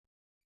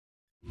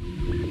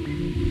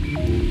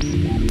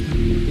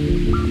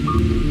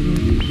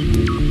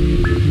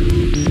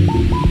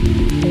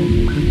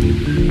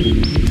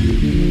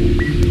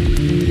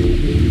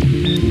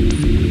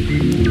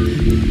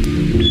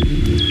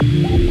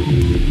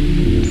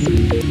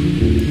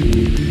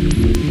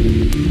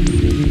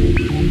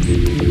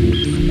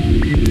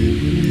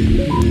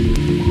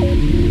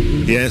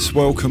Yes,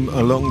 welcome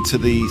along to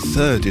the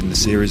third in the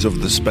series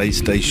of The Space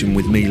Station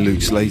with me,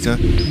 Luke Slater.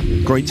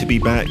 Great to be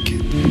back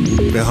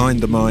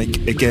behind the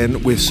mic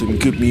again with some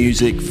good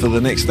music for the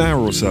next hour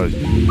or so.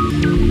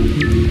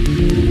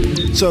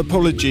 So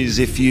apologies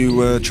if you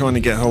were trying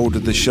to get hold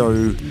of the show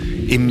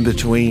in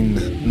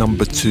between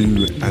number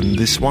 2 and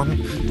this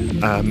one.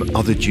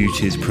 Other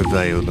duties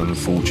prevailed,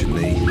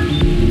 unfortunately.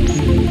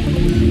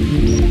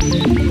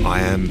 I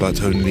am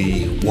but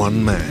only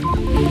one man.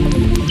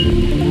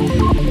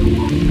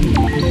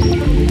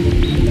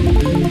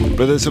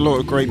 But there's a lot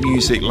of great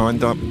music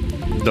lined up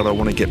that I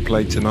want to get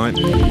played tonight.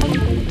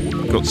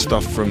 Got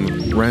stuff from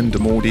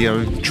Random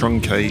Audio,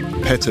 Truncate,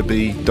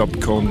 Petabee,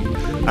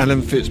 Dubcon,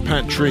 Alan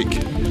Fitzpatrick.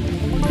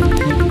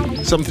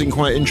 Something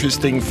quite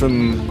interesting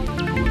from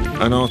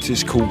an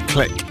artist called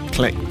Klek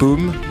Klek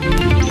Boom,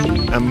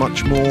 and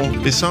much more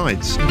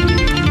besides.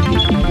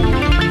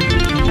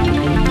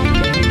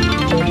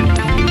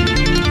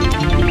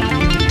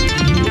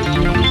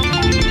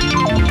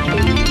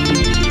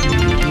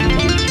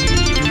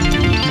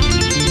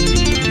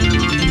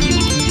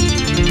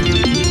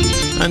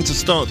 And to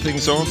start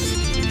things off,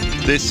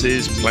 this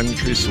is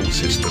Planetary Source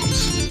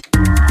Systems.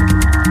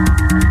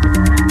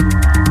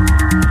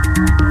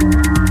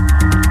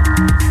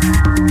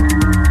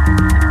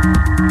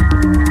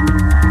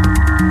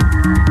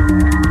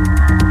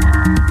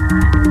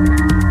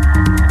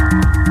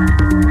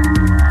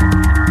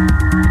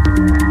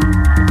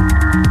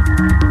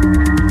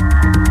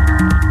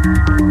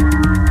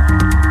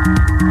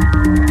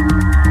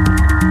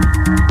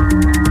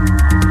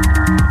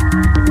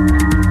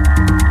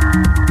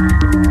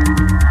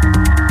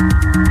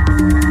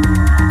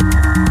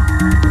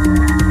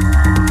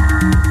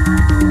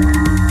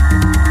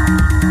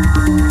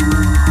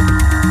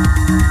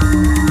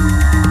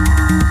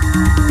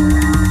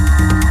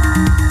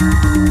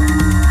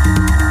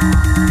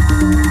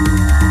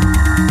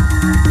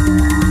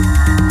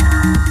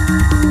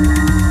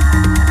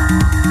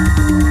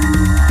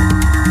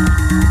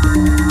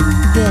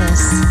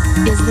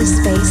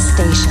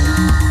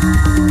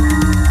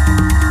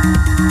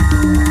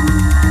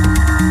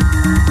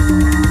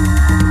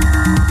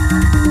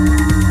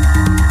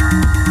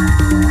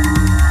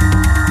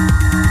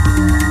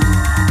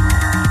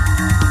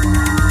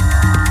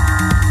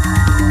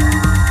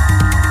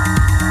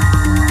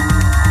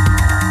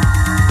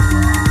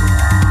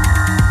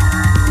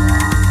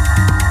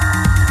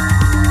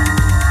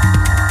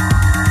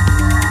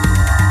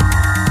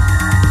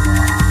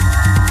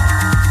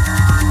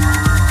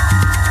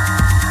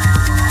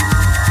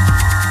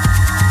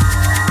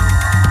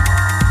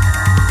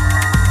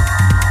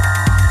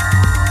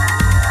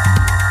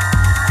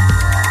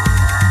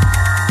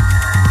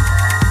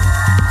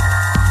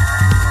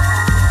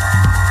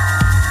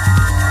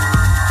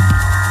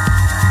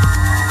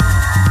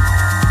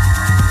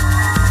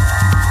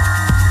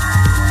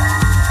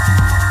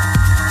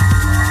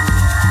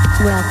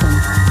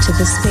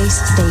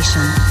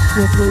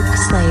 With Luke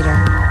Slater.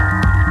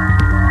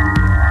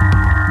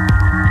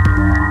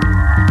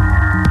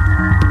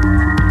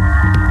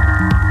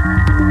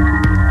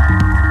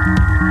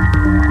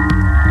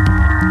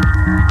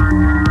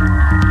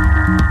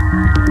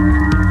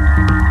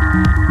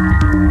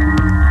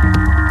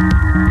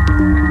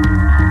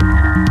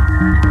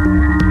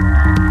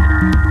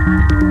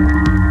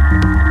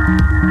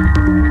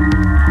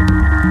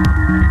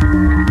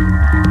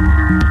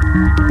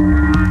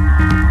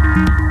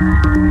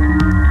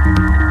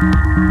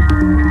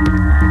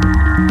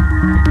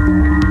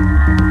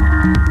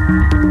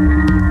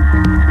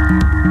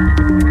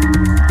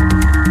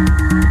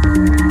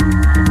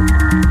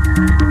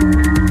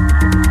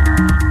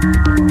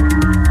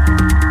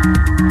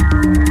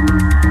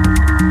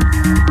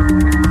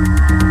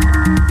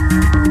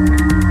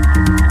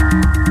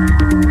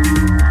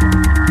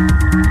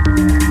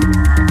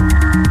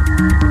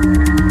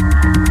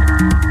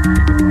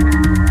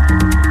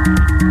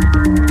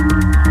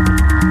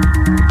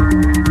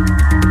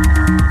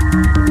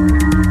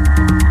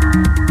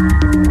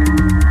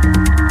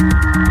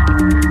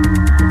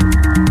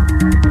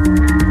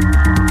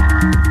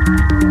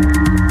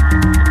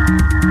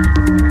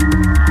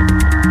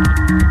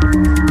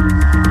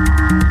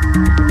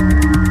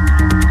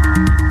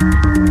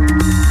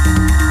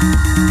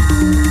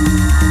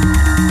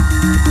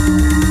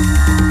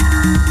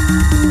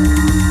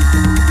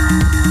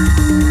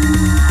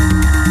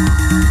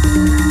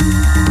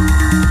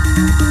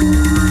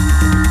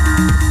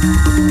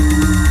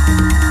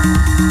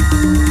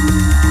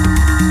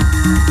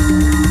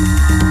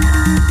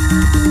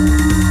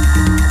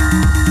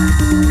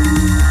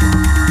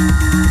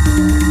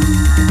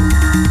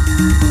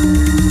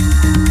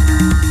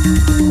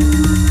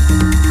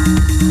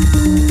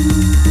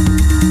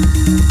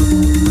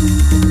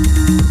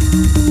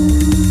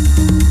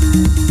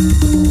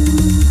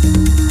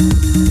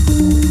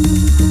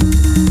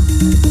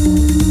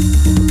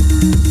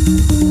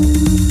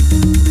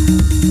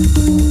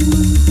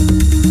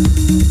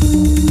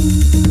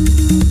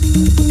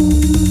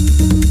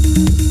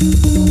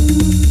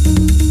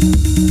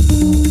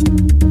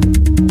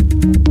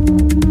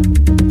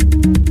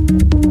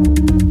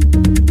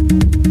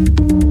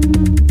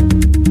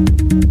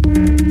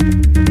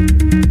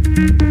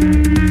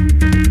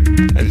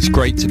 It's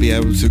great to be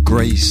able to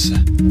grace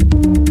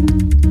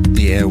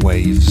the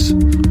airwaves,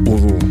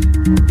 or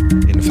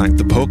in fact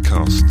the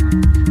podcast,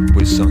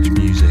 with such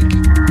music.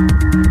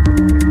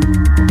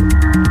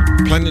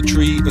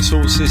 Planetary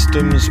Assault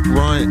Systems,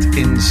 Riot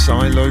in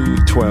Silo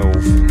 12.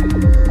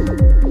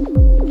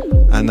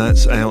 And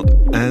that's out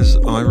as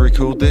I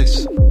record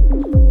this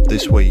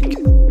week.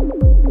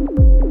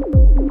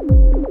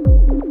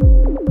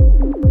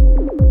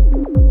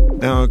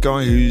 Now, a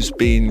guy who's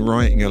been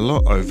writing a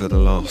lot over the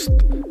last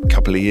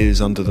couple of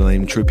years under the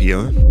name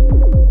Tripio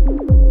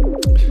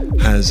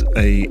has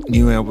a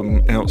new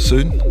album out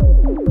soon.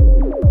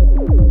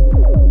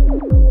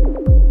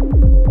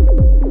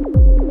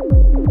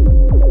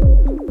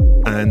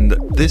 And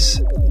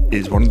this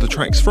is one of the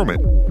tracks from it.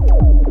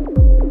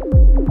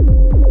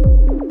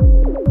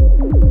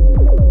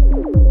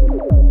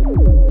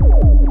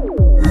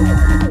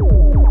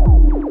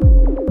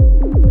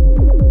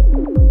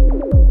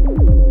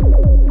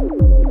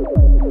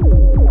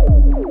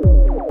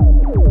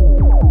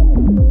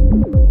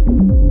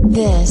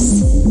 This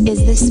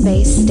is the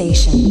Space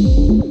Station.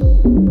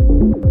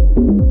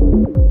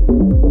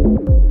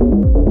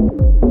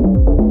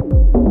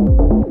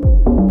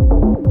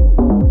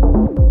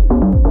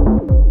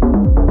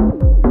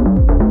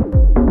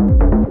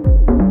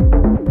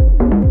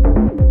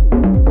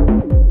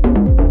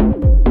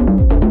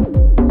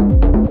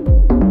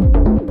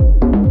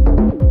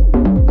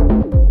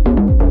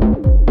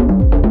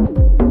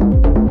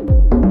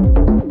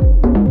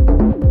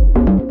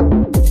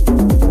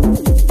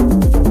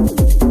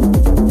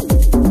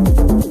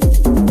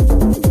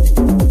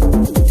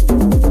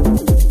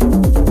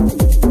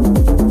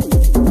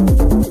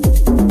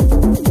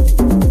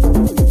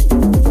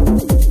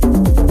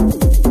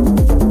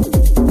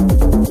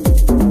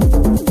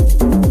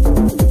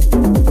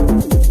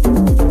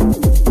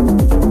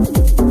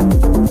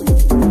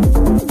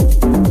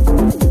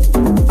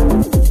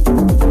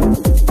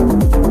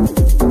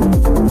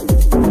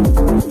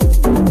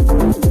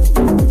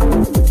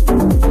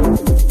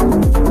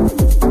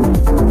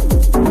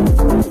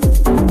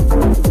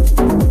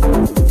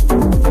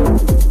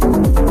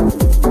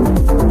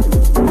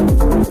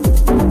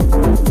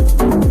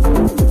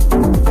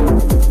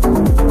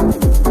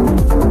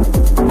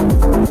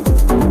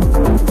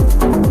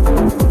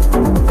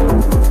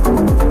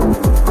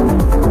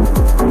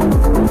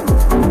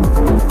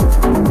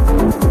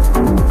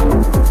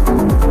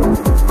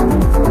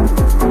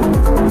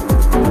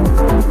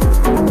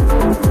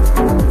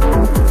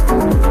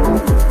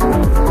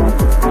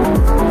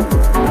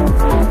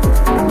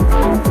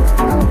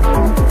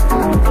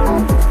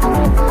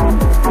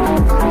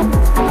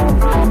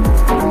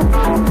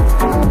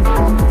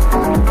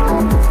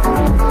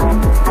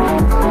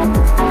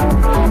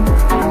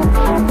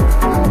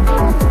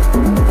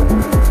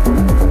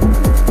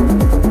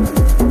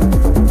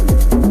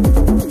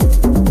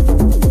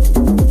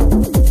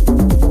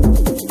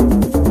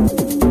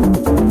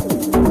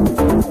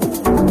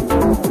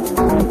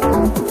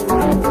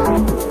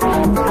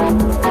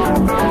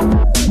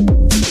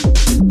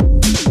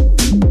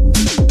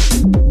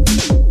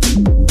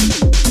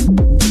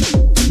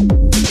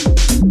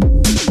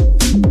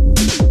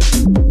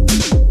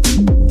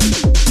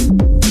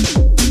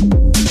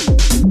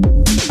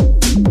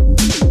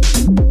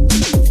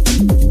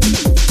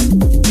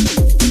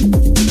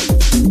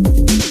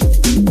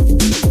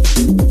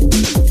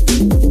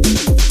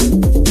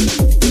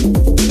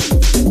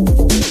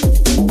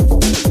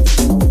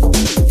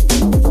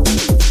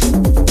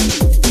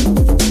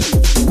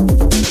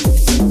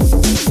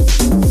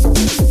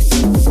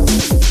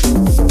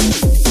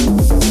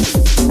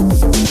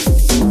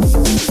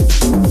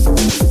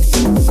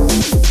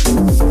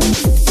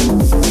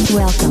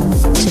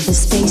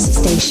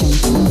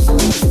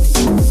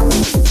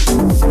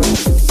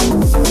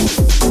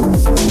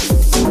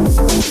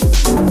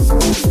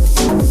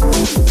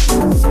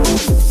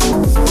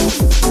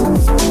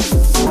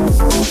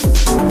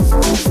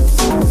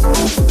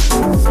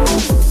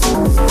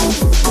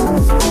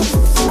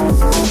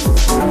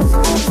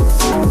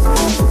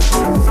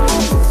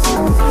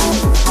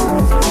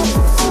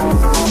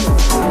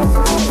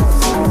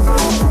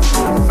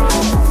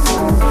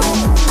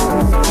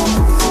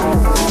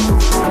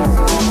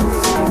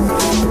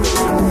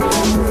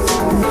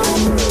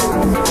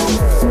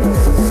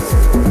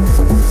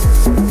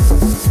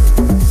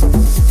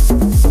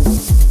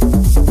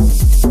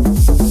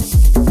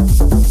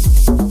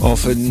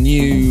 A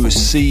new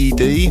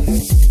CD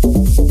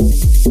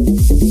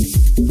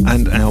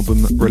and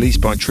album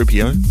released by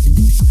Tripio.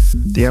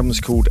 The album's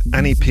called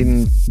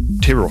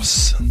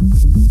Anipintiros,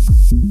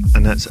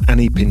 and that's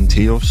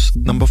Anipintiros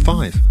number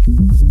 5.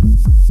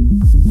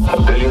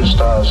 A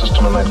billion-star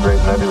system in that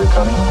great nebula,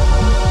 Connie.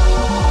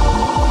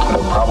 And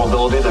the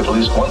probability that at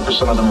least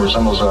 1% of them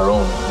resembles our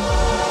own.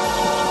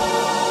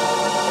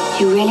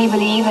 You really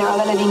believe there are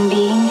other living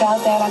beings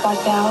out there like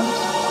ourselves?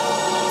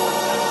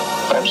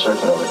 I'm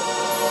certain of it.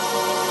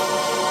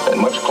 And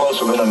much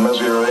closer than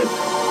immeasurate. The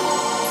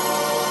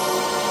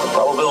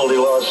probability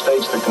law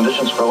states that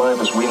conditions for life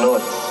as we know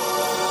it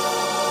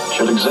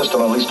should exist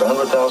on at least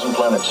 100,000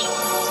 planets.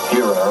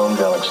 here in our own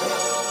galaxy.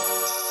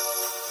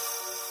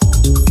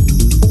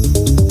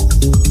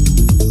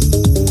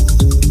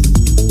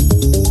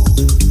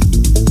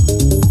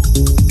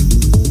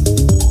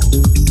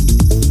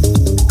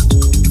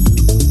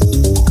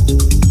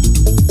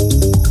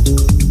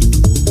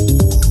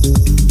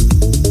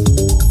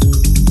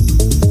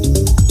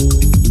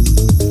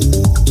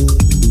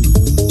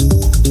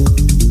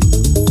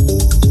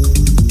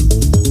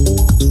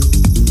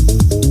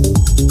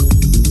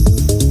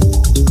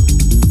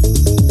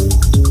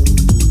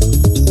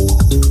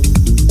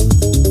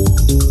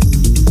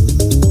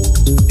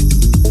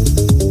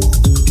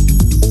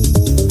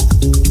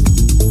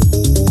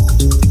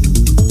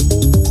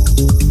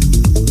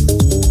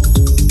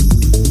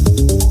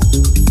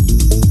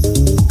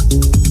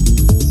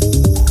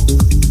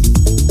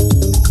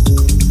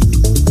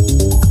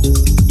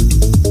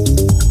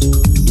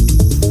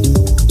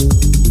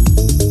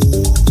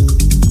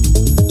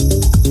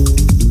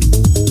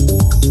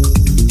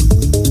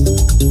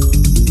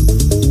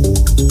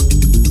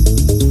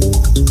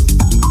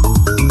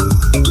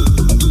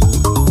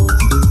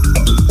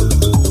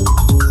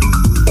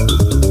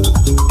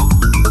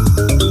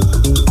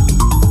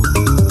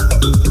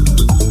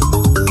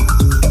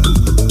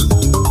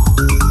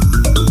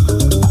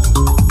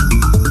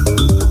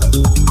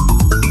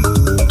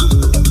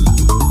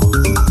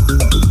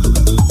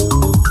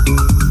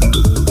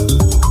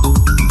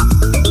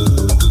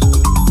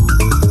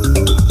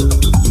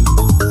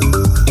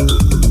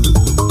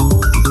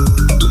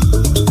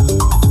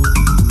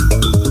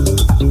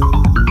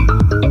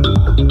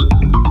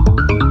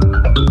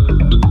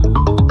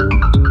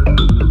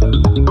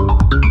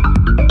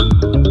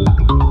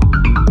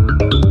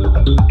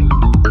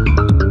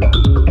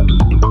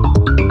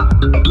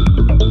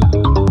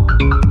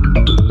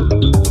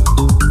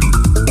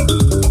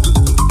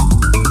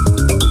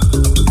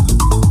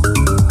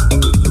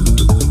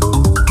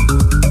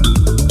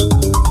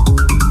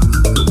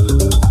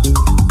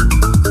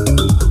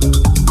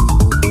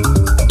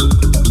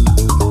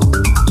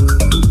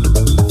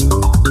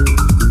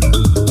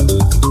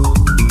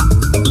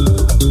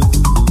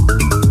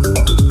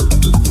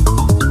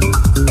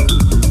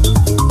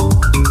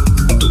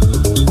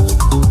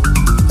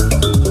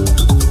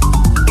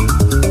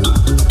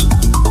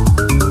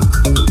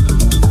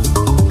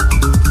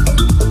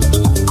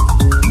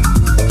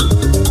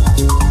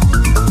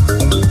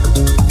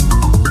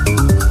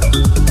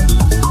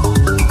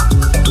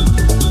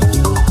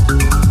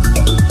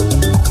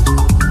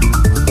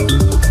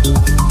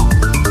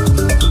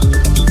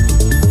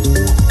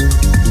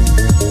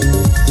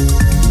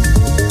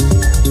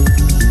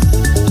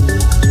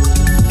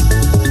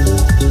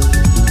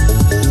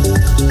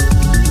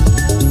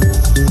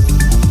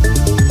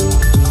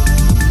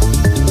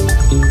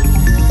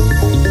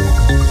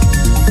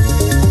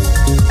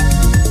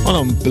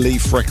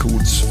 Belief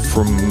Records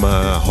from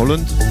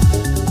Holland.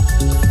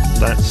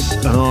 That's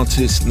an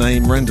artist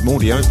named Random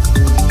Audio.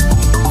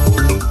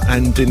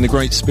 And in the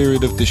great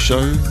spirit of the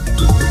show,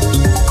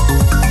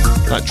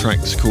 that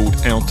track's called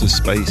Outer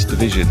Space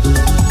Division.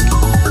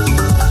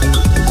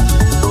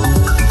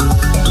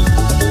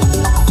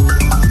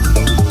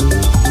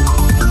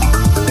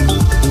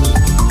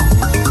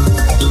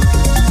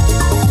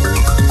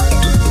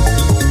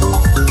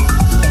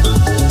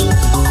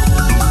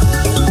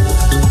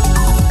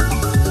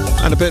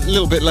 A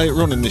little bit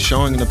later on in the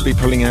show, I'm going to be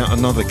pulling out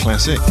another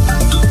classic.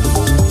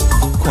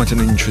 Quite an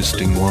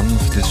interesting one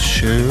for this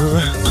show.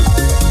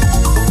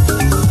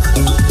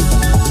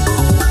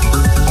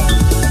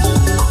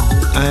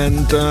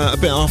 And a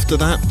bit after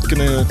that,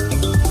 going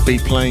to be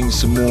playing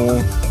some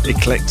more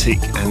eclectic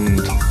and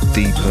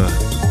deeper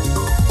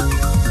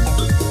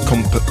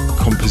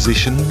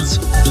compositions.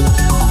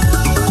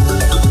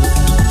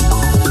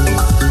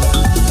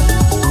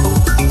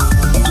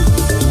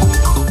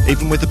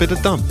 Even with a bit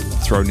of dub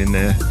thrown in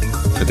there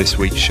for this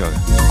week's show.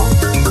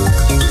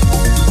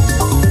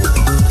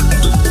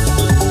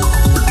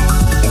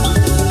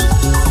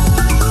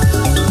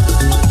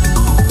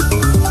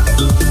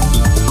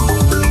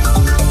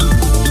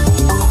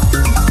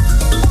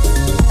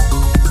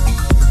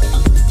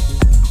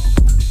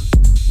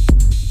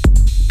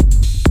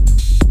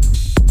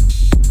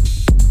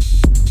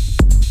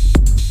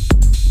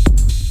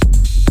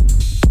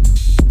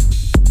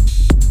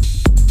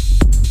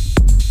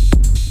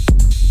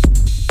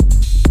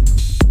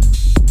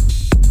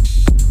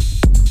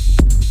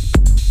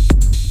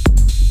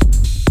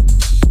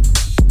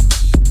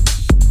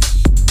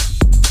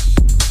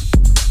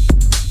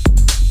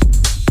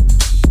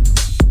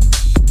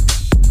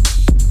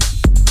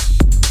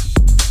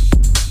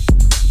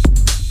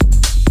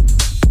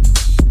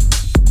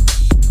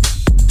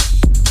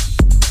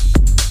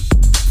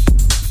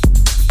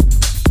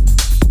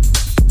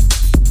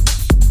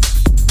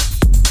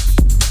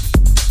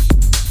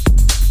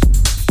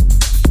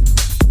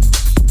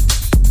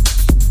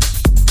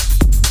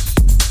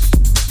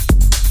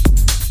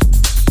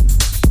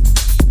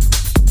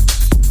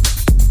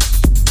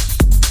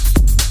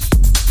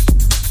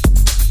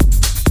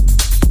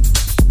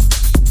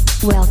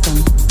 Welcome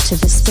to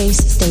the Space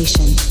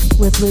Station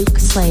with Luke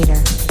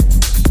Slater.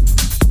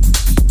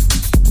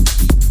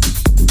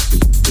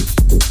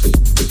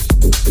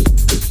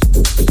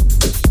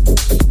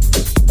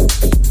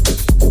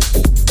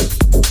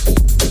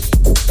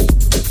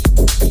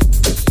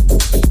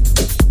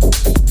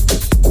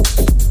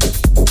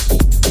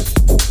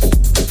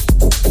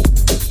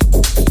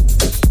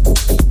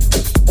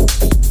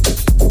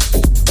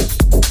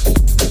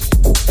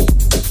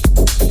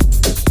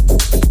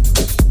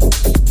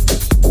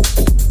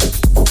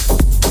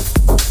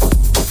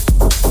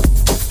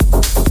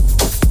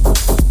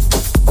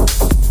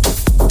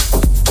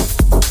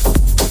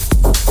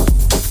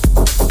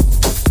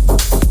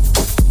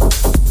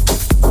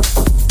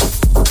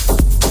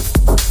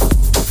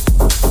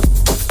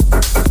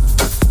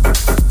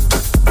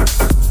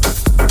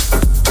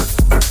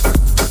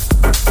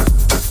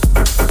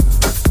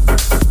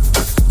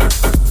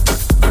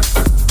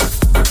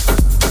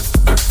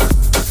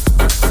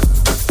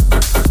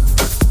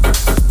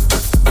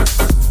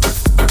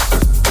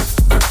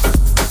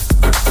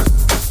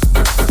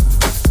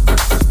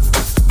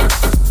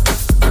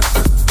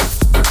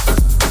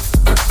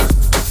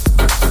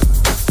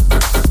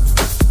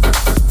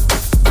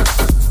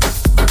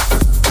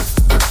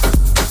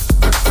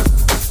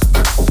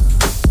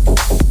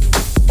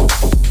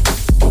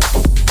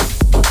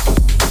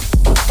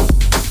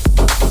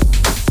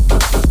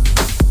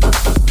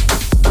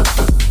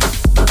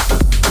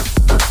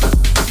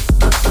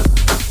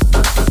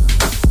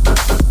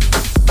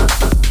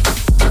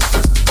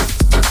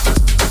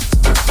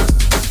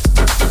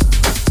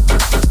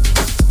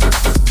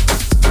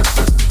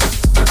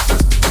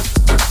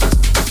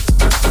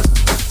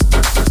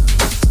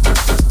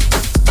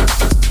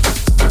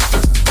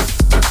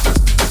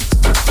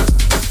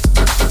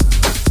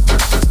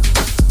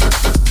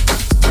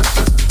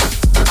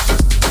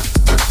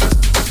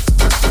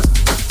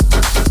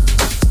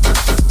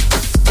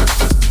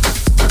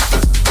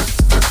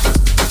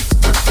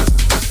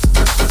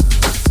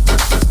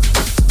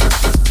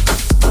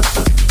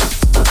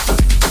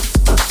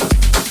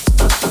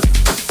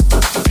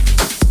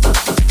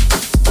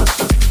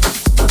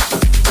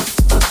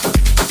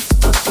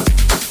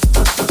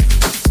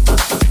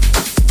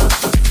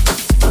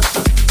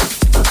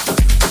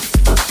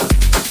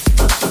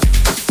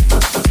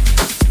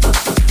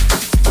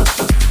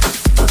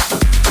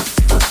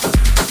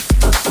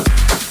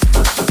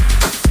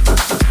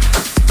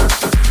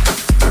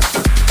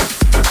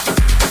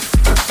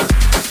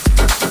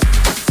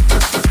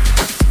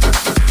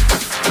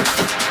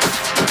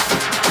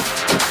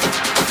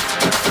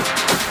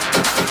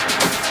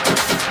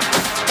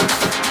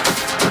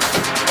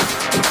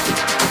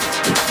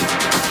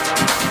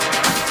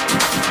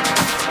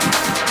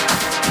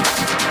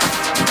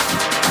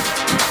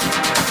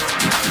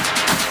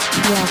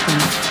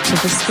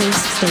 the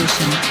Space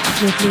Station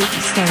with Luke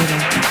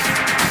Slater.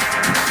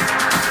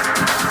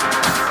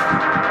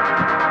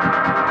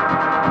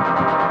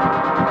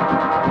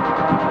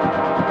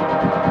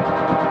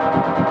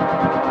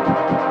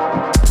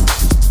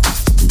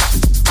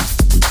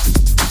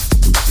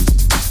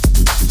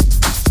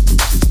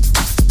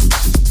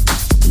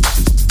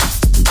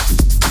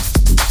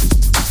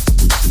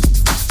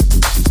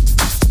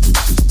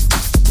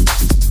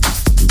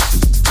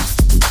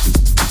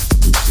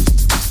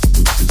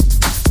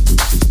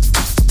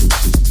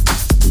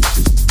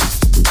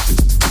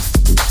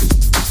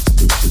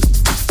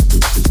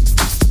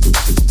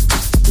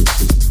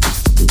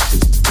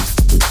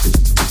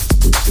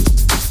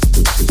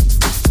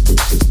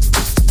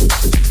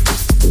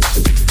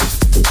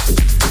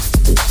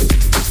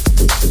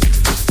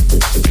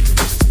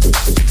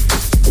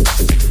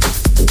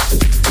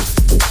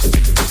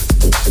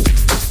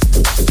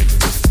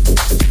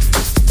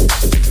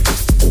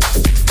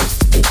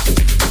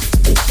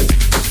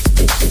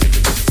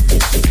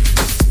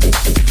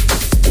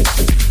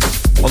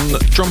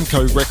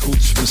 Drumco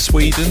Records from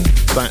Sweden,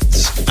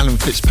 that's Alan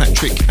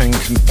Fitzpatrick and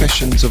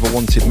Confessions of a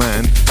Wanted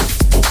Man,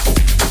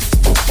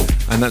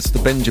 and that's the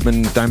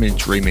Benjamin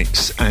Damage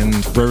remix, and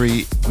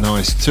very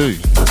nice too.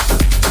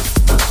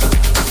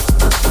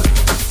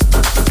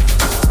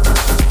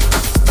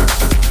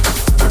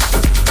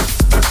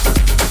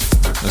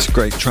 That's a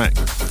great track.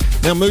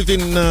 Now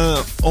moving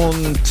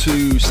on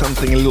to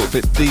something a little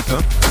bit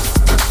deeper,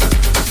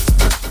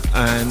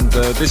 and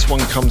this one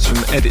comes from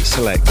Edit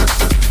Select.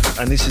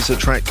 And this is a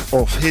track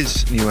off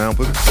his new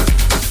album,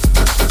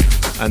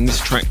 and this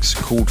track's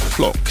called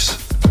Flocks.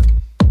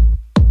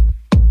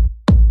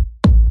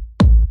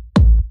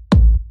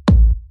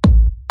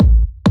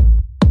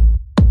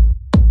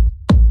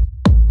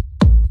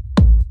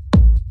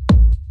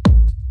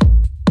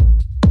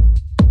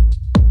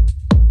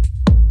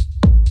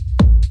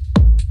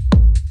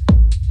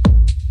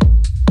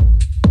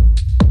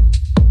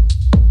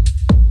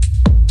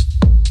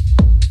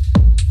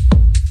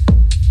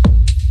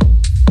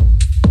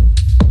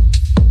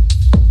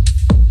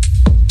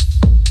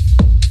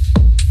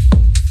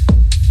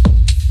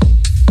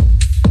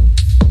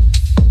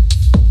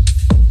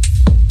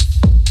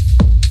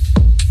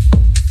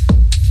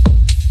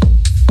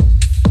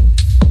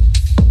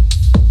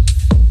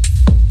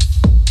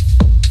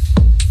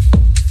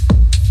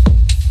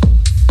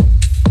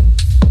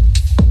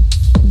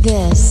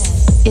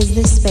 This is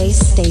the Space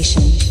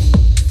Station.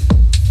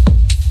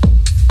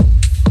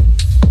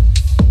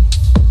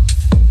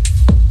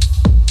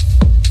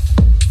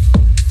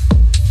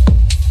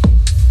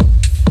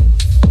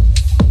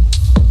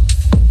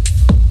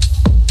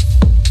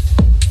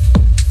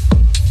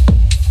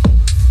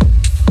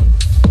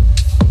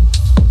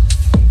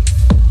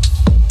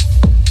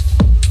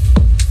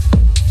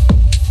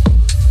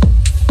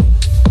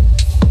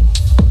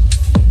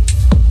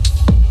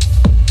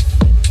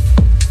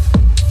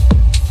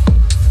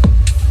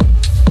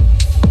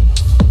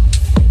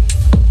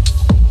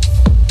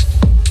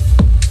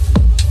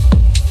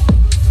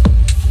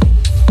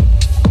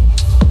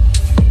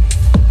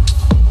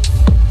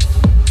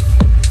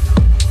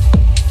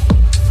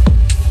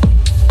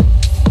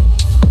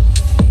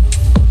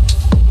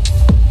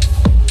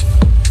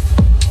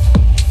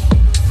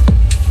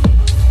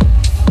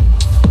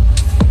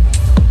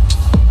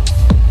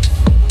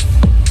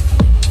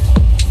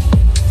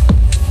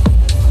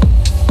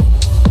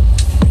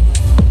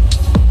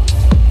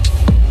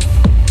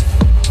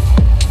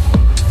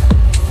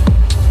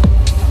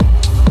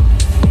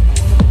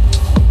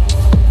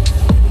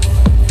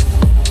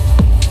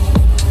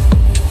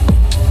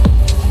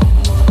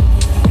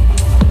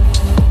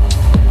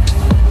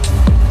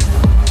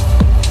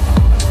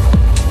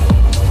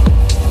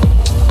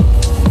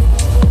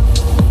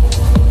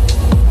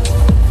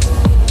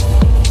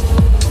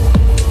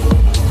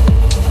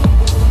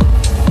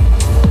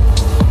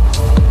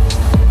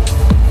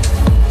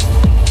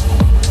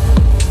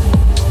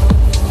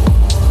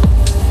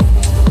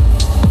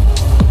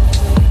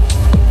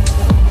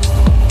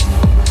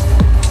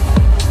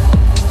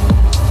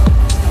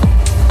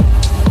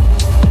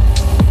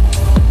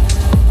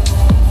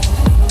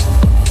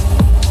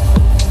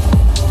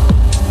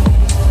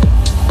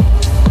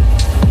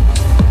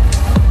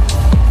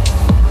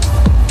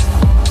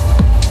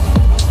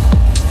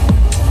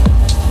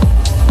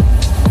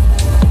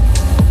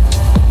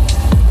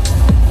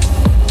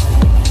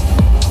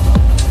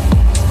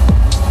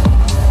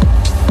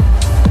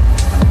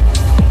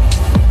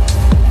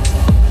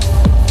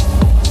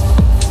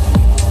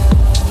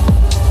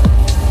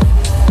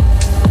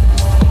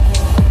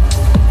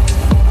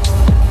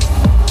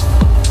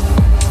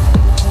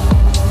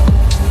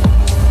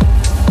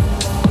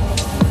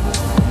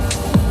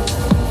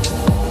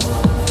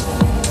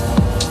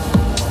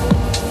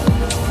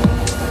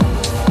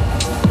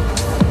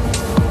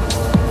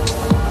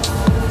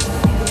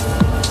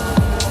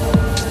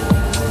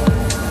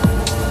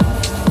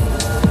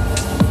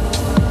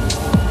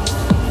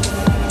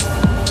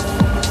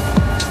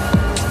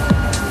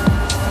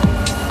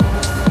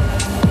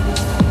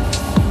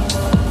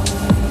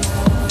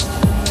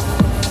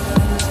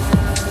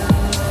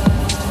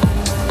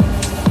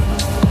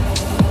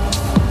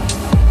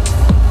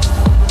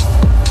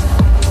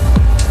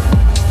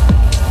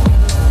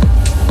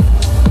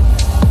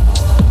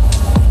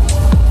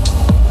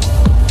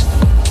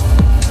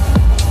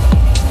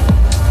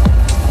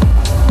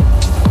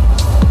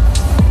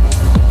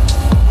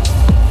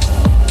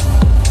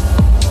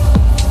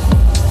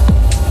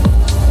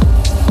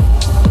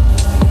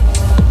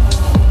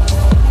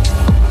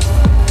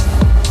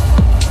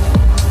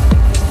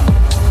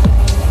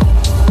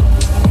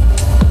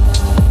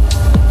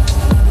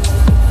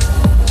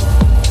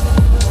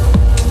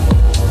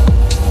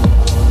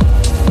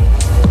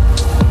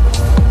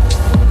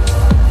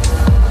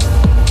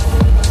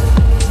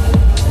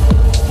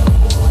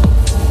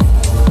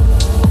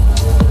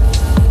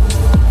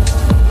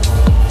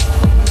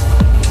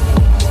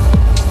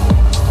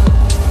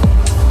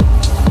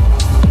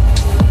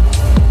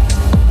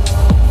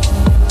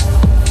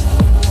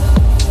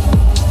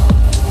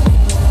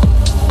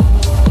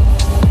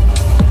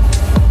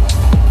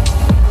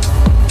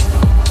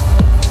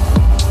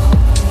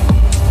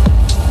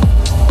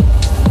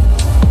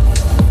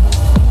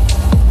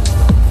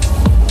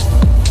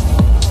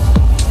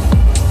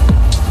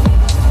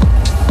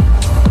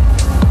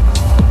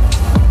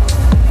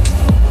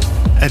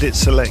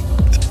 Select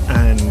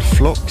and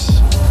Phlox.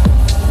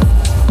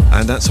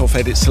 And that's off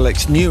Edit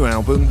Select's new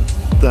album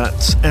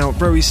that's out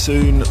very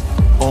soon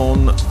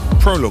on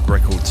Prologue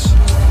Records.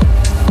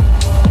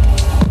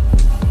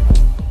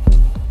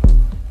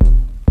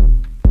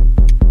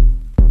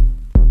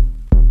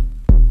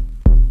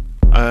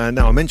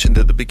 Now, I mentioned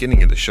at the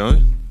beginning of the show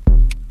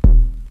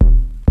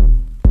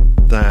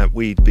that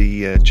we'd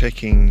be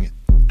checking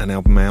an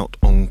album out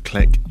on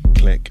Kleck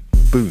Kleck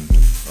Boom.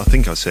 I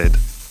think I said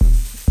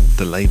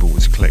the label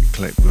was Kleck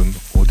Kleck Boom,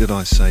 or did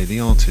I say the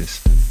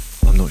artist?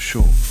 I'm not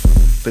sure.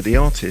 But the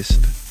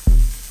artist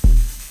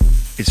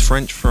is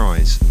French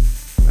Fries,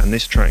 and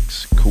this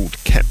track's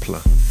called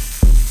Kepler.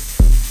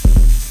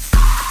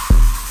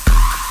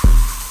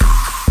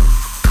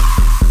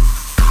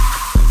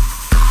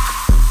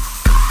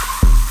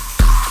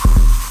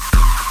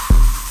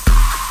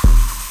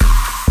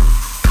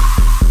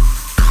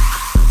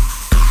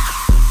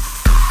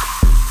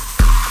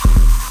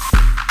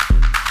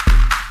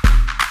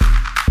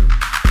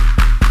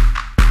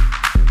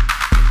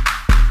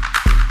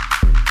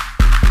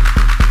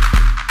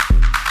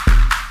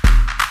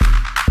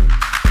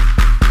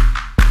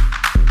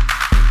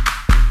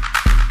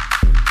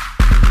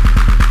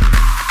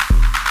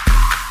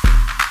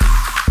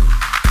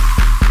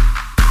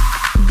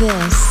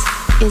 This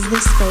is the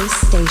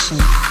Space Station.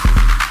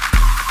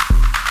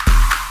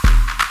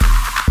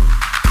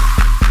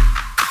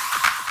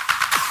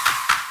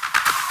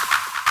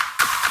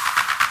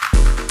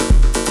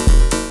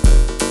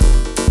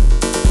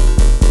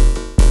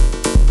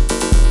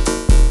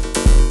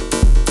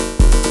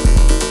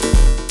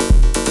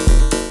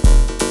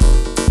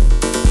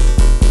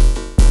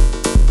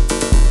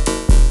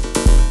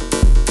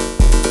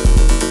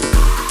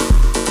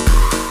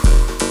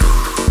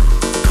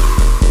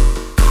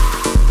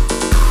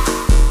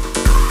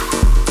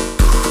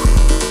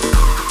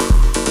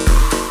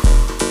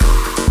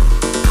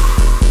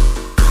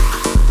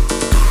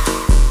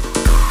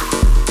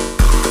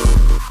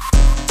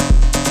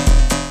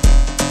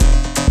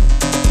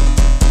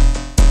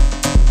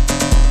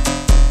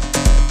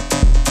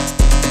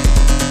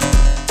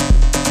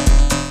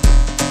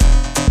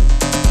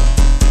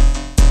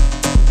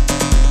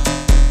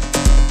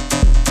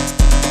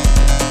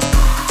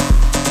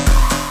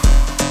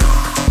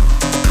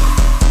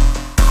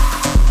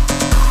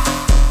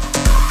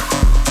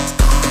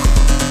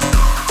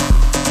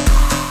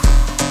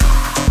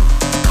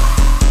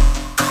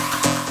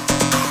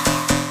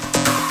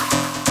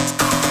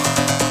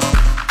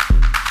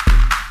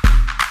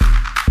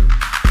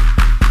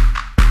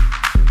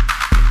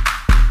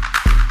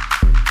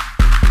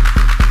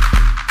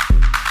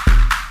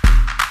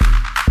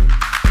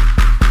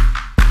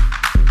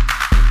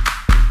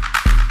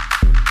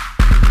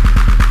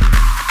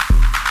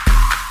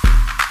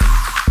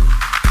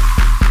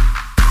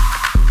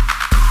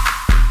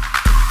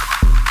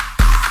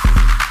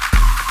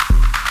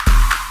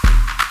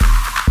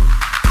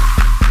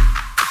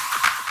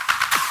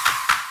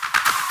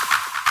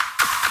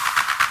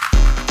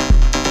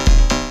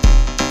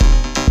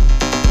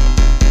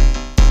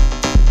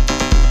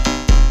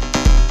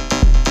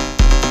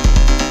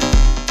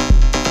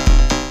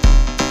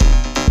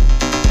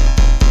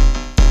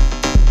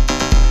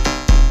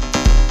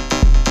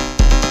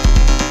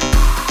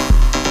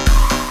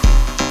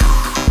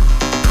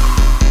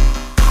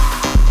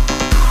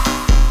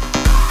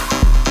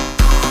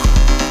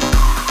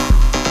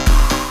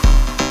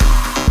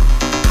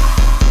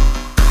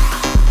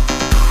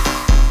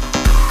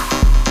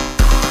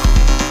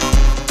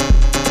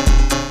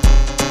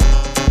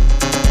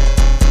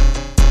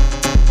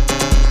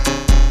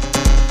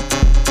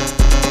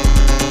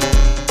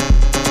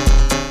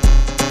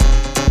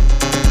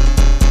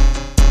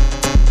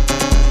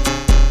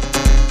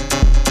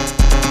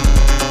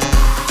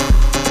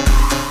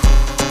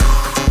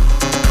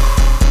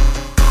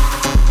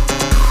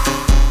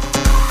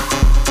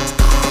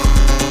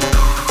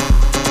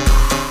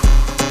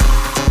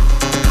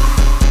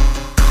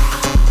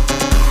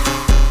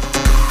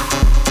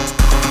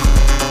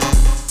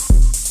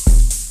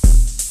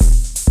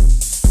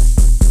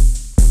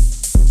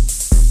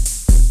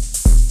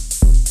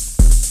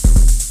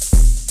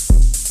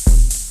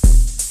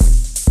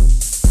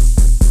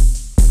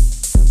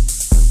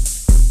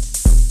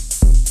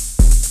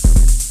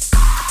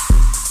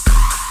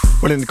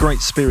 Well, in the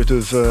great spirit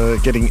of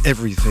getting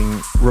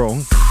everything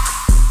wrong,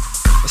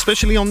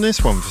 especially on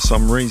this one for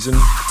some reason,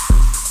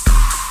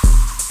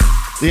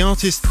 the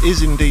artist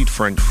is indeed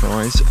French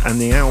Fries and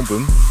the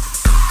album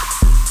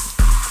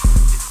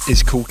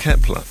is called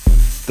Kepler.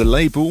 The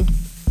label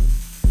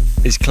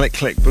is Kleck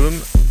Kleck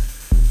Boom,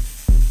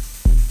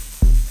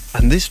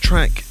 and this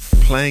track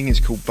playing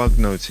is called Bug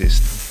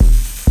Noticed.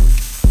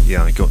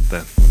 Yeah, I got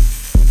that.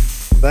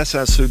 That's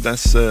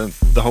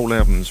the whole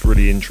album's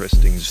really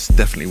interesting. It's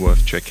definitely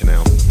worth checking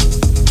out.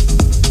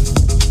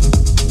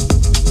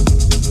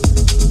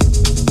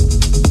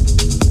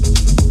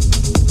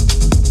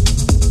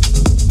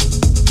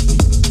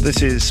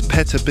 This is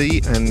Petter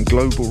B and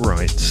Global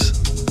Rights.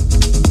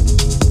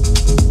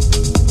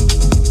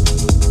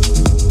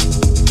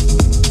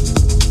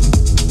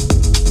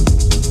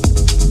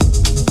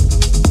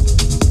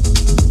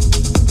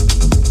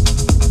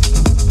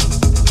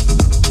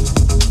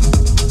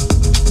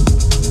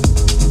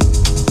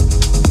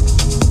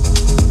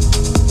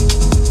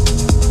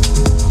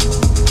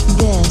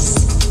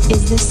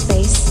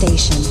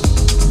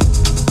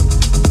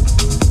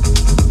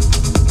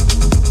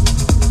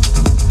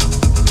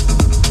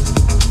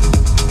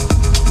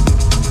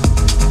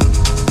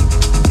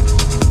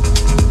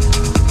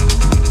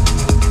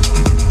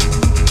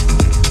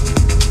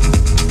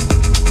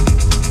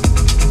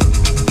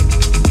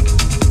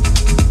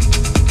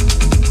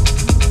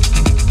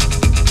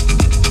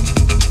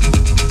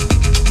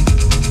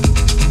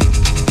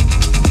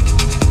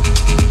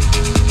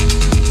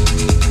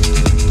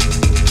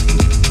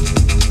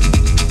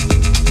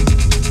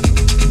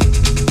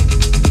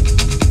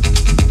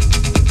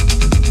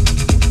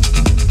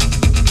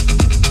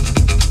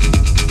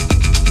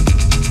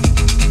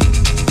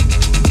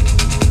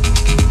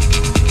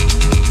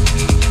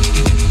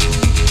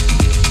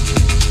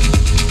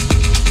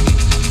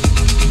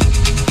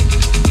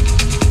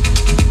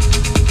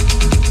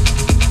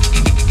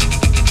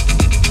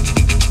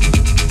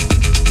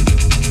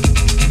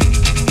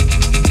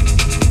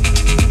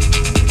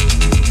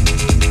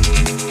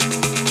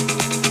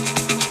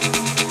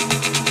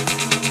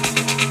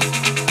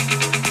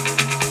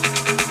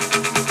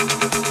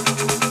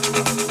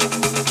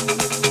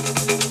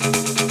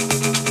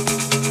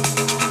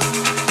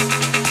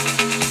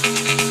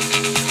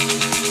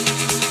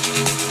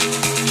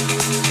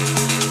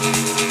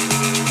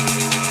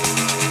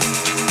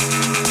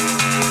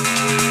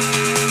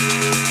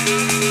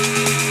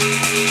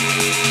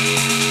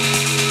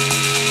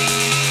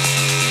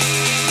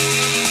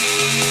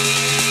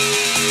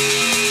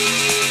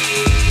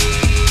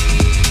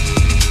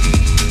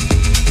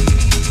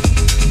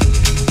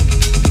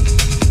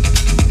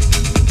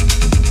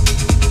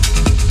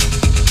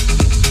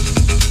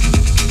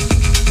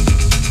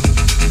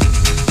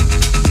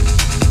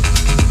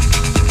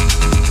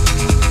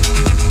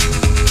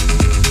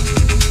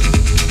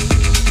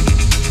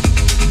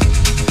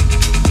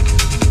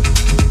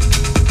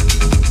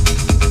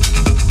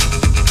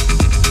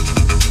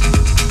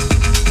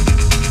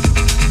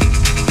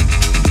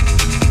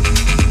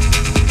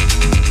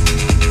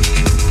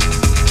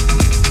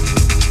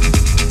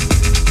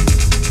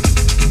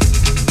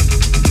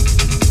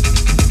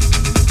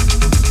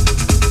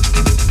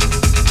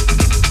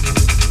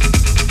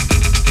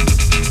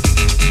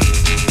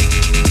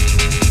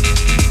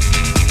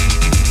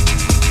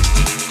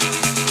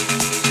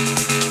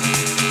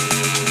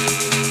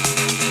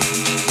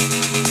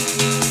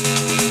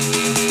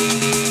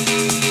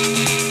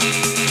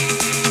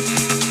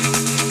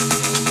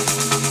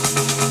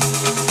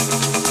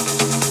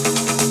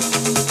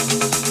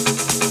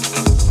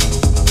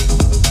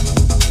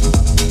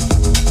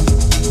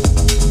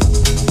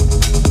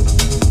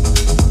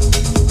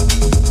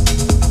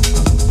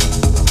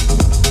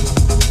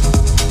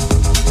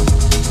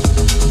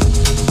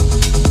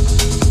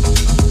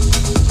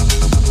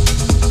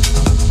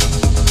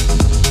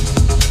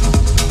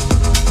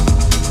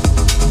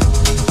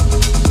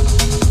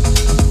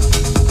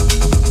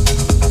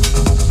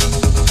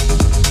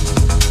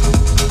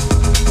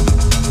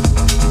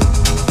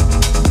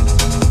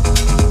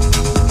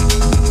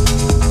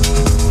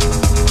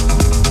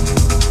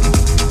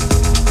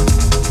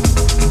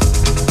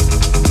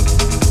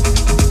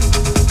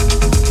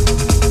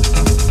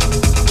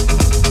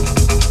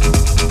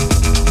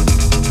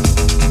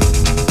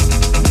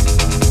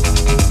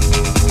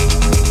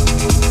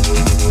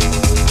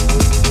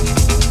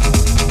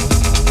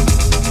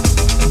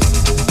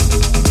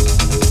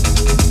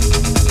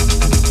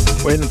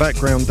 Well, in the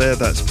background there,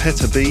 that's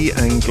Petter B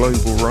and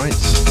Global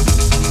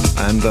Rights,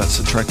 and that's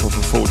a track off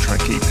a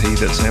 4-track EP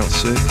that's out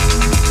soon.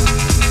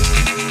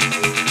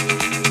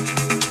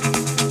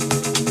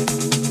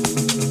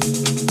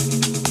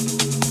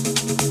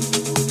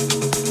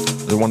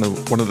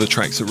 One of the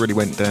tracks that really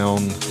went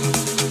down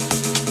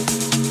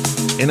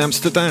in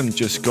Amsterdam,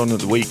 just gone at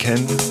the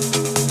weekend.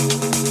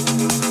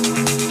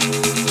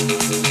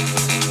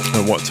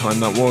 And what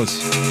time that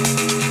was?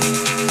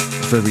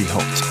 Very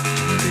hot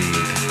indeed.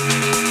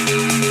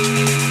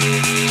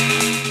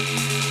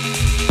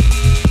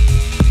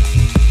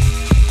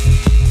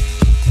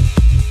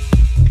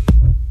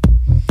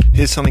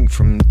 Here's something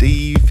from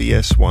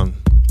DVS1.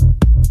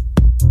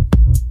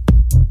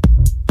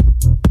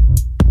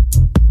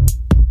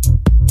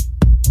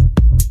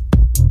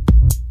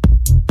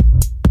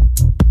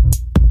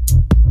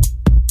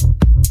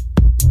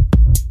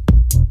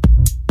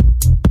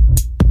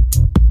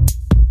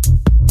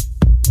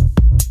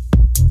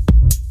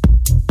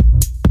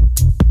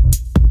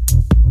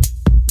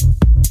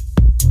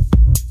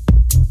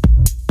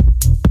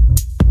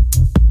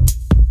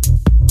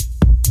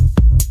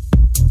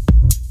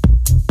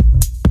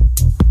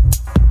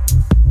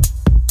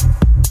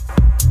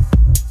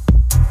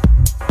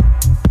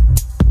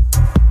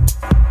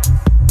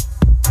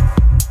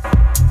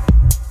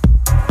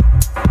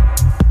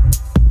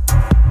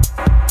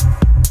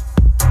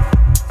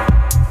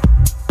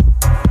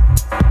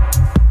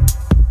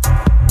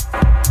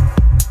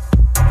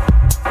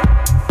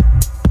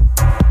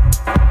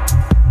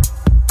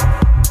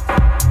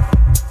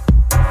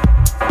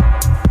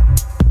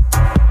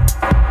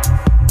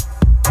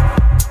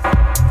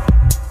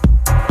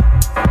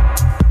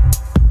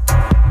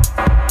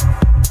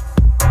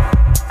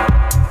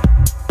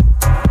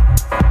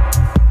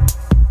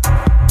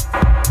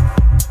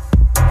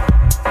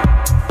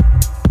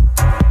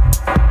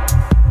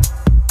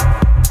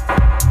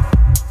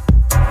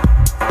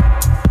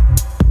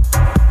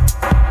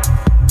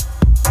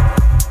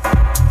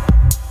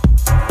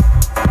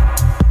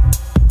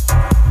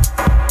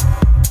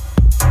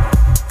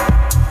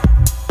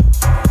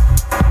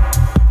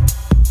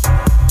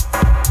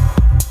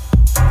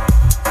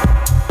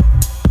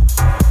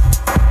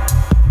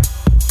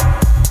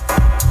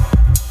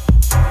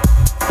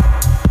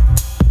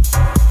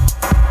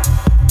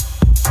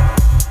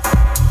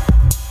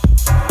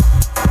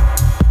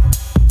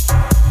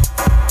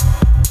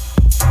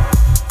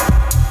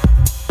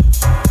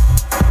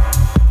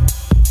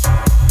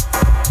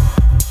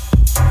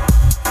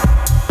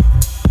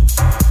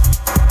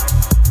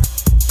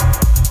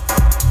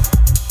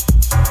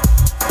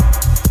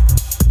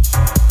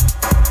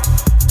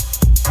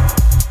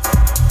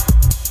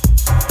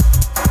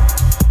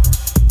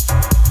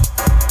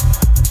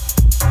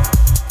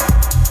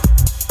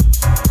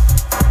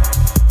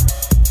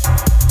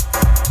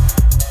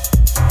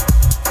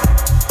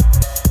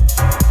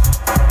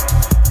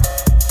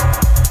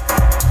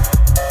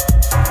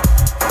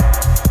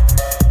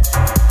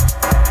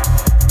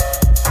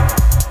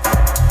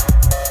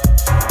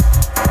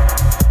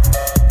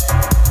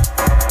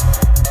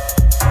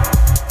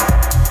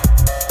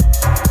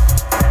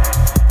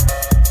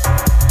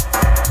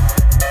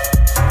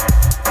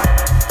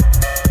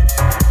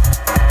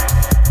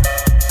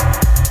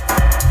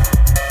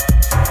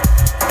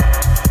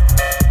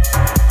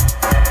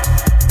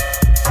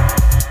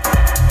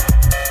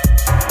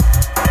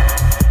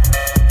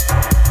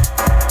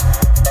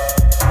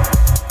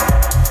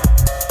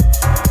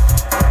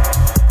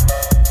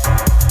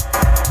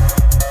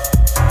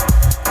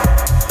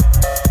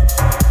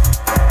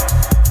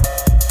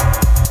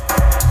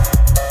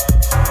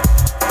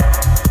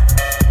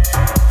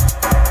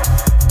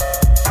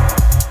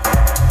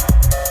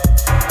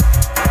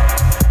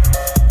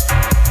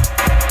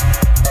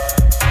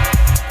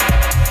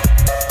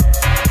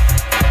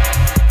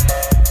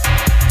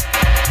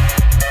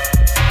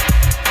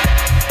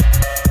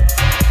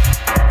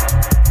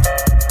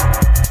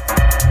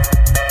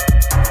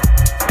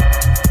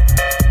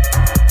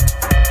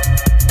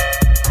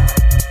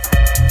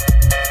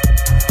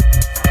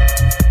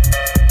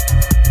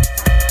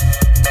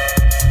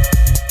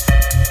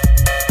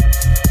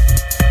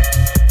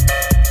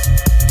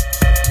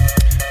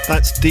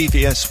 That's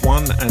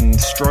DVS1 and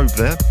Strobe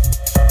there.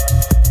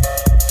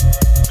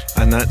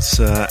 And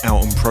that's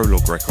out on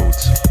Prologue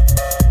Records.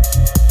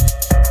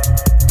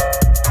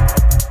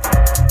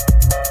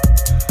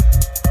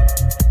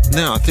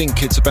 Now I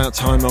think it's about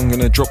time I'm going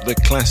to drop the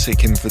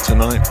classic in for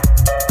tonight.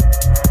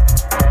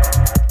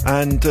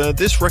 And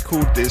this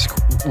record is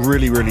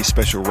really, really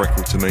special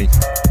record to me.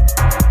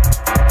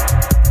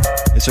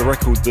 It's a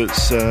record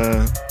that's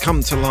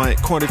come to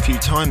light quite a few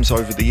times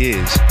over the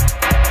years.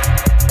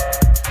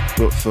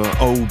 But for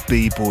old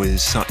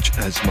b-boys such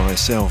as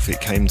myself,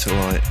 it came to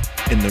light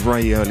in the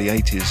very early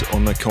 80s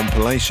on a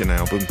compilation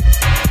album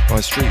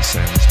by Street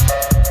Sounds.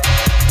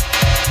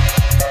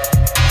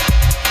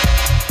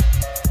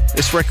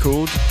 This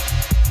record,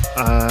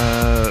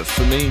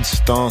 for me,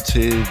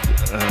 started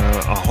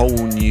a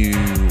whole new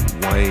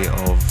way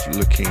of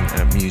looking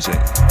at music.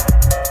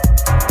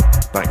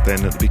 back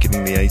then at the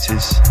beginning of the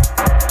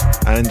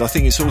 80s. And I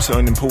think it's also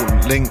an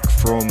important link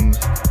from,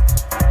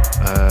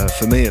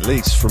 for me at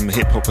least, from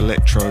hip-hop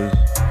electro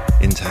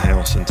into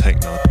house and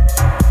techno.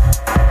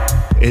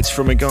 It's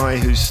from a guy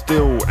who's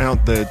still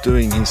out there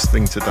doing his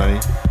thing today,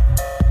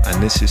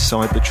 and this is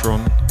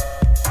Cybertron.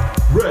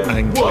 Ready,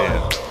 and Clear.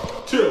 1,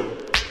 2,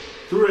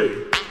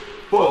 3,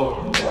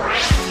 4.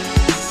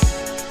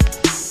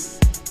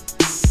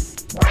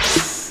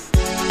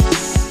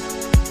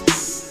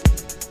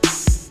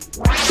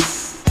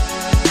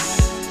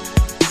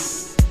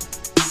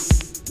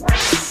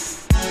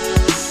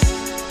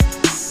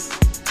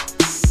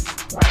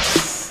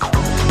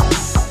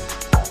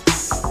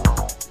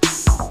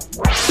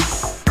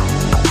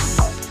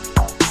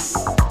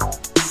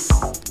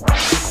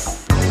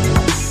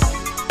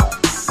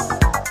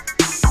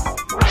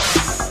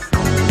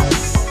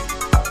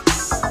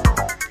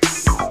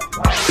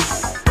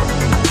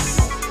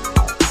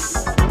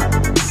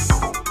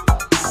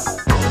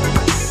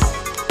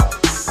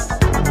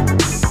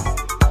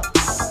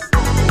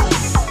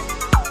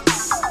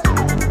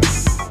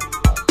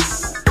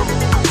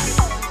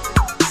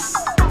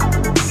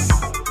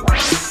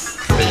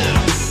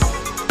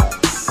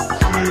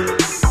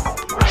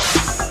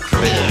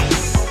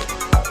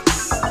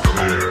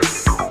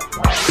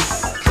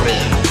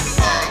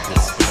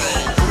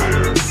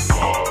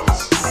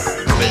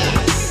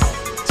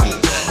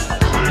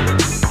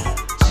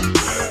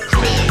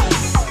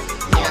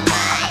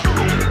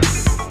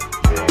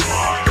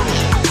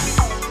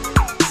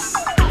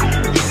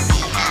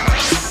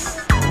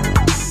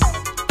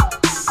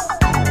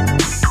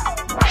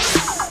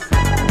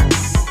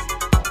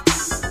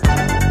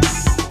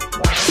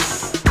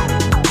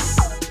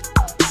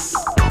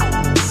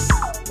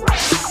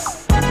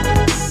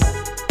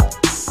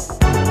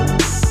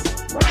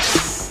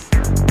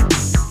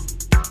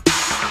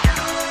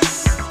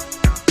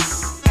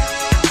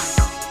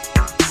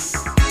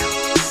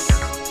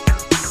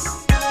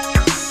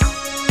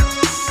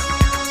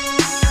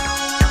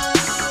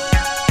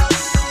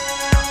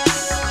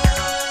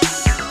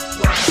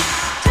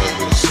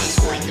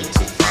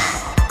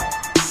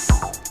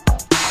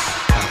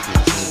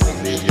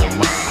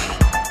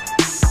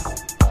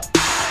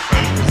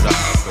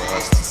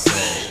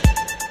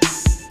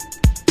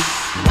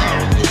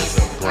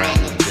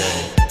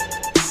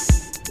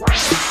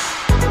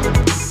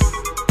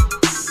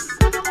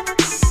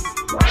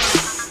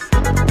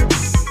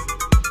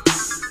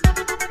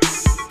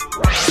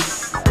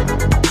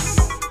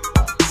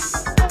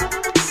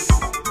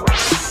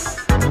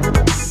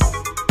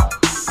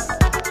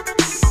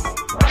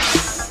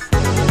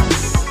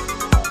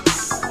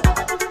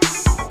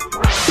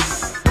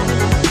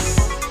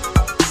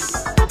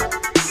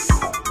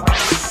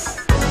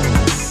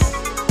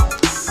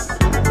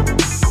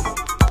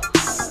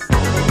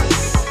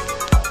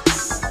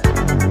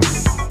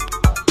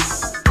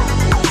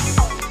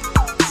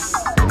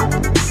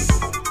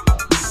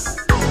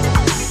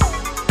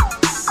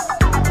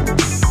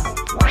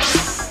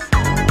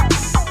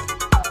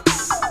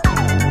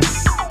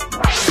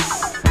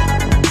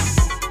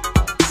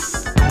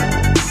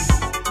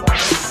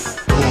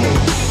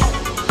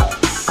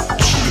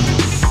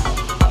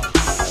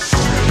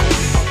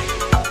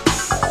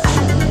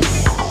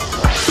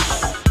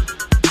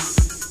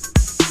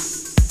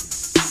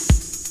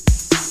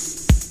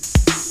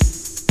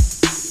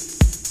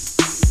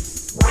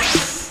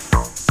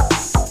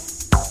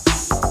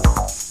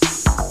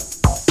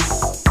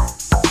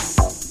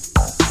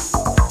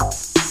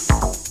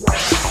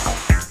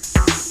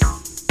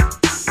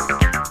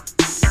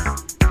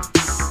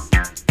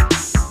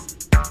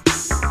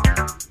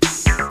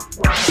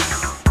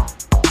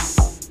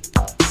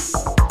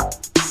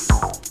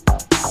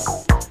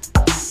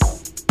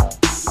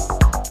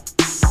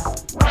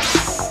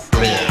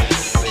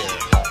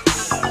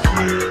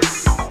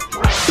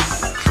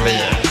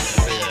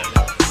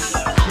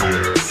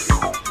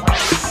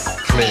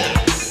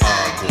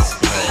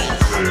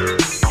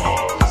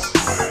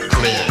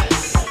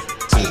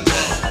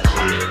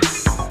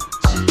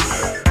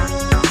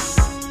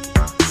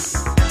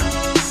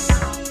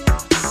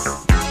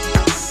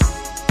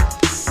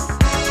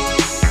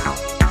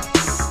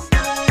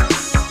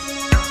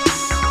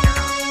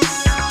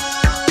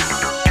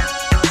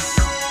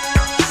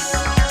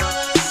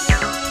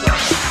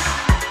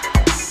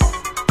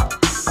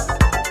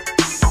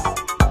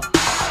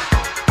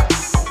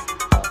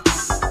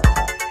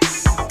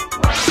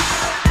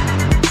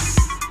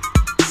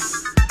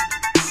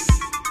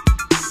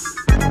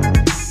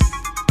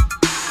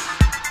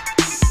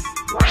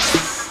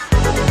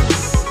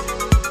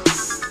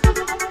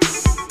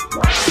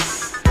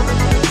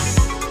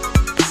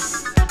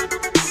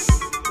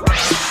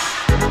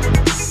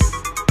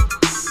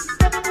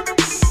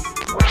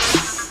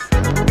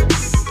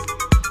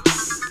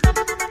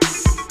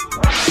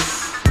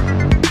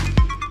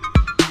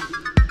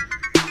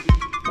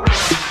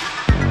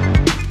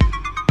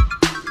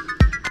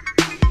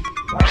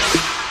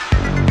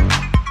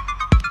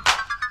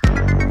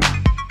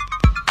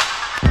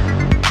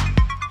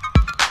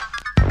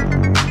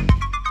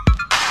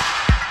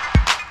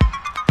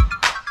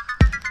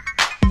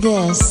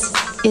 This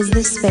is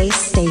the Space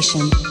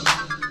Station.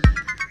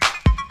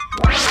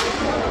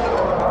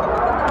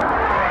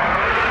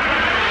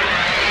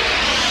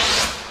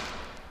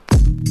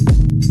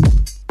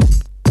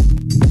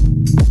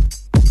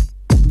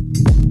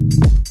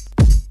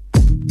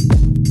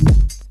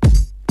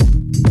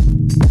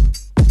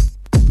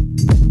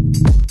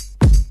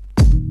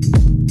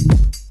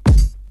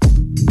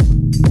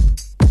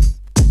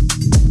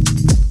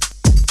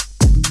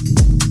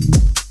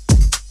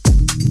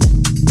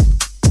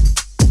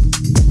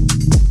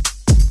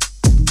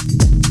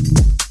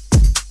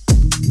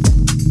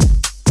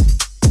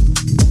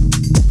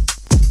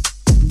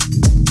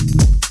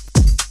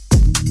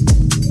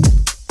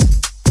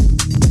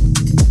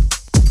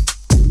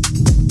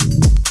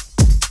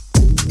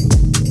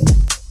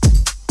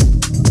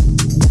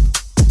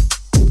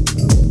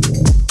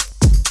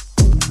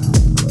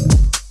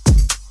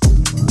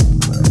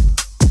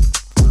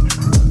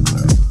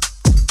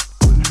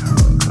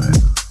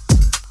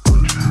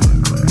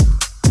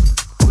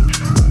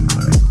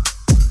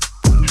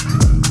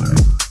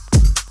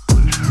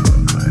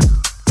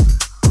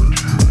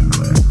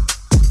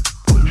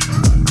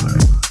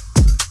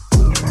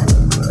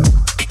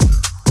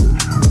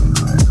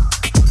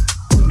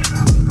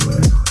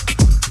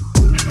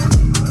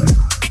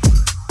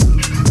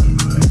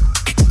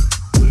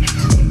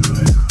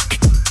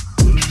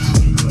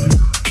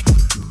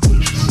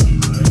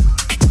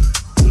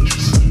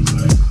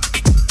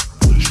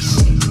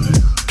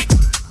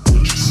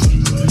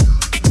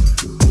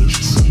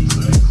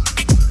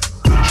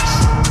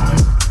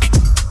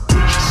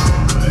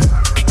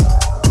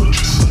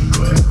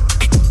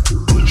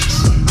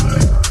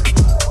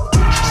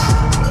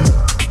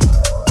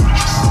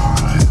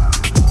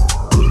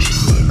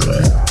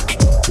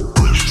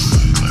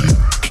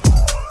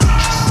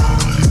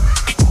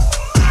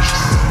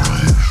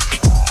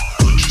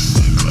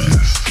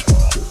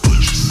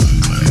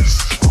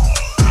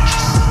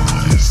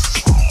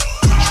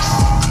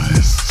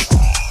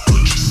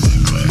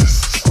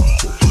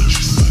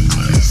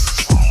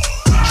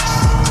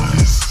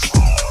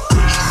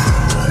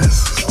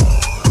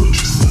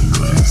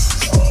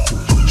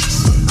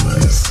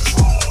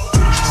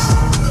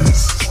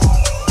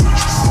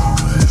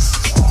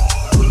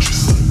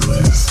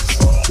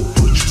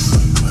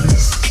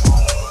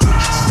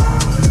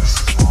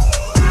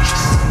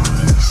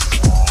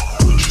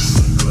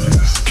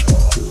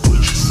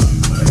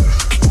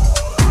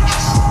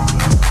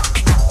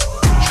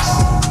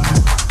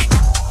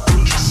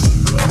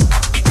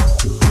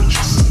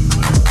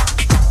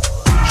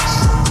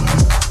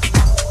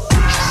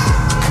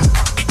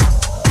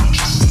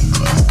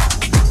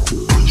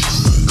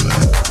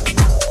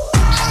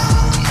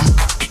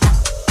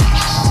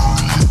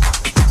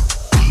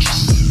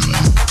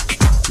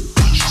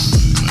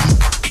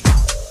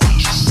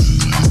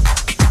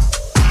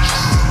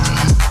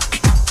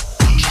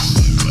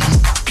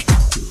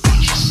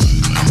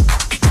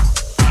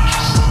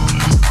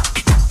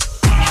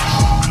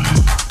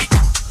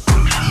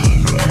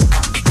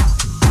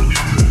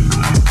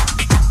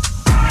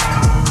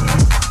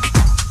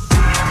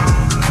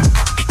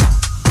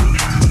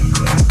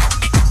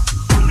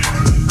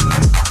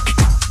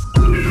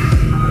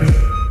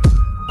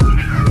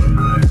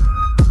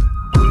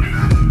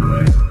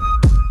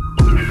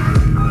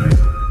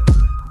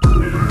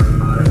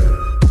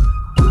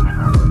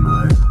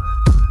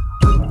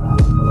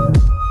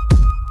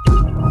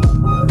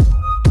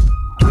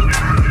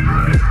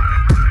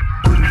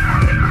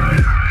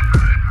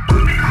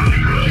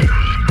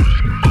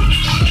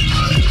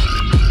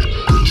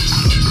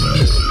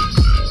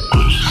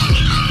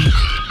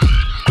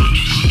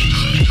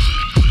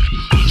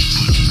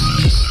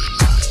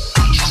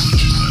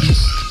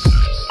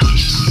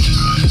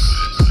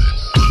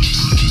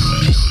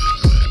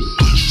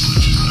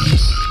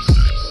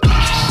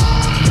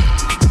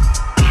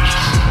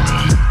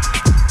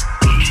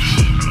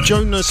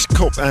 Jonas,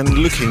 Cop and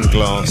Looking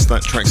Glass,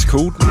 that track's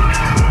called.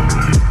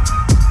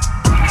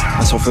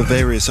 That's off a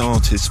Various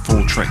Artists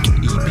 4-track EP.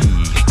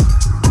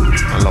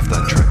 I love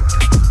that track.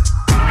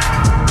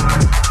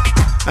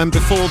 And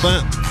before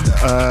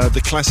that,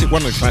 the classic,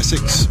 one of the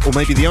classics, or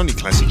maybe the only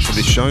classic for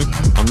this show,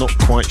 I'm not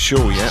quite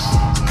sure yet,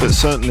 but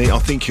certainly I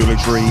think you'll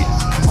agree,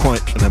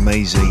 quite an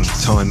amazing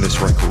timeless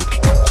record.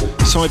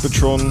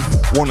 Cybertron,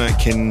 Juan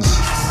Atkins,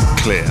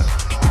 Clear.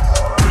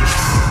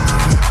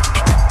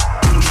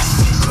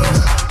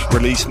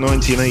 Released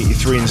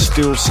 1983 and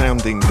still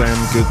sounding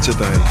damn good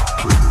today.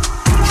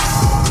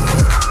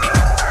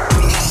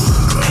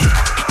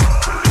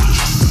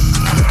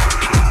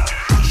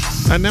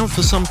 And now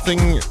for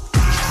something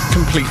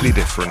completely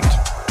different.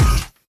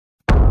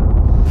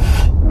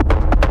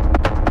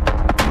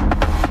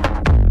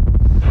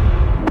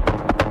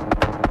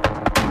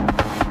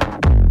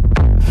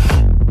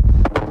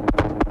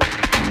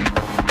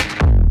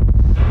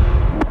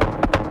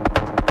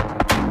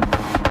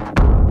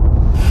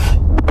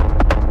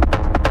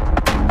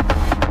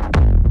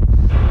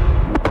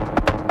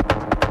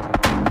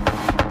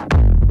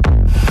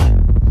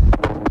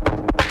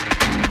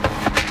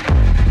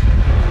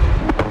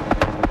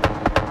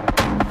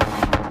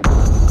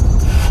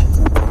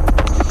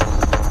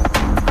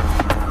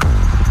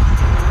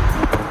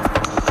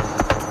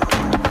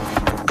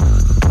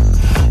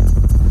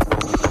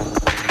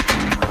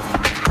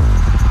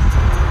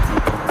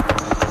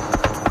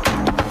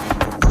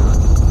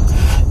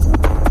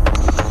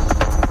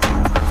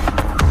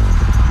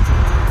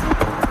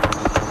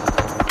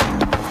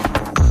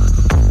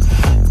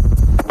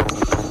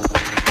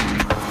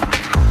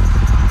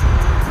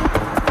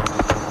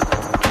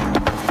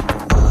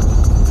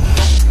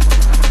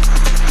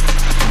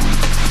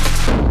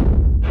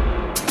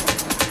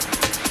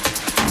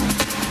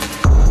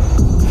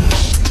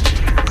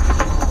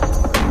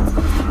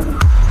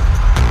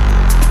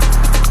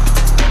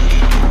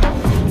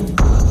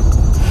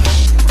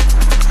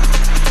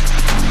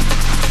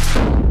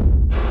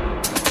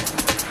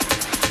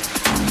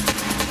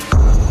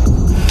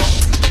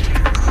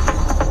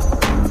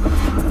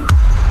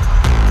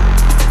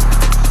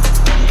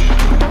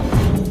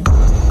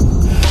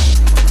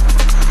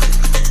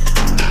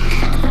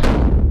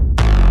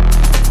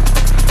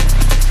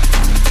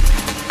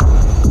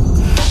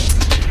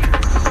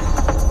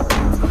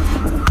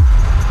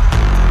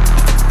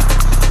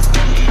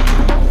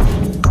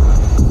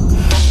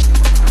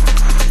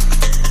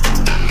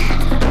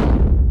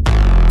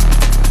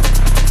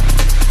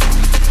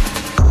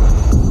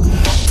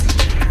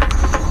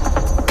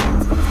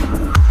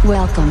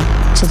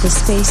 Welcome to the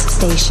Space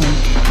Station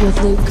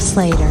with Luke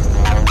Slater.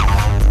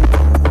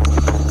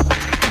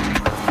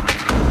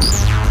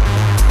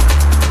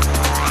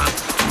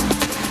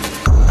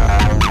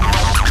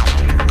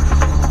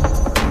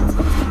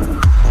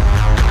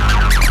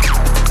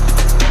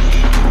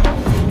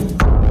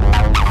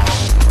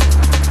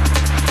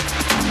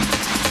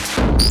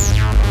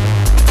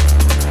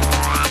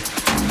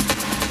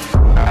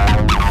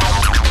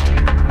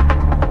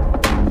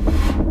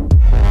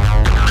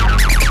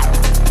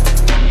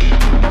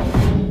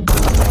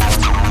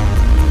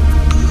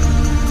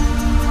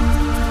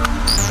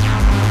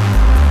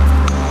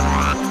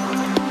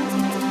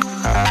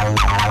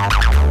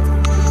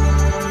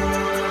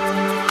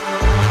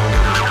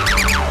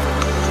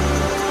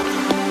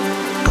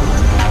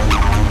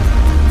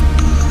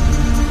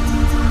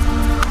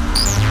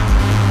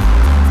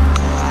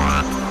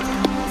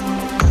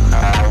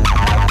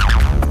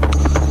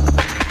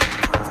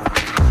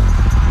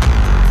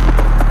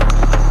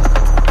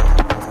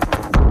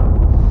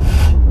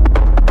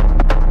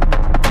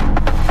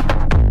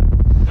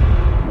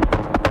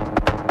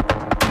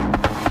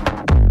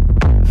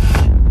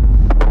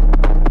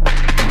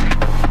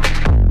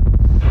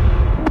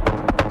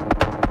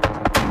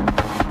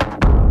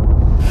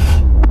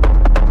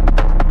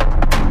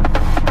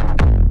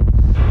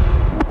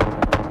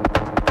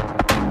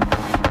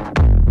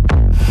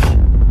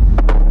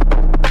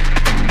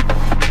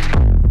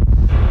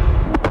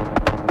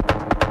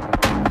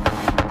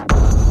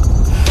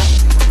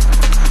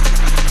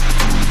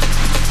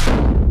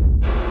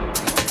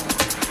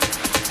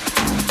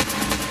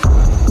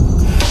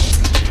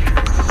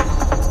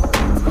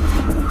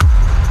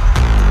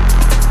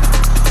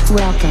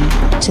 Welcome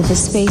to the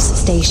Space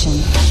Station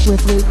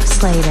with Luke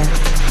Slater.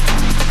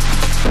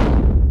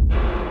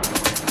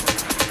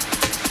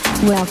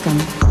 Welcome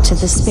to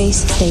the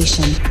Space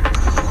Station.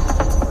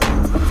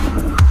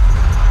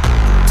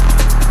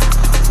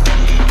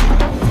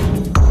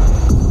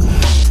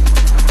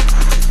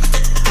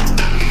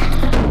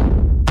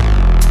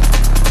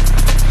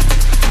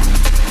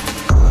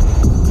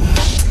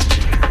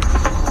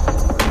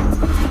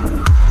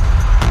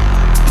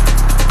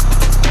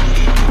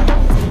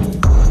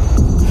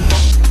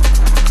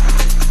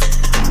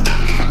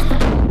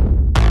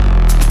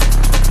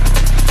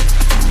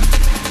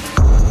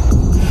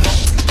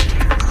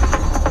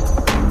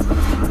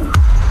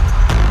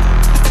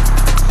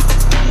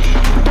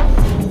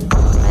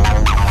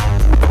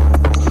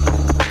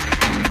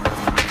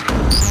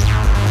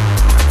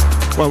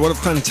 Well, what a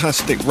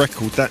fantastic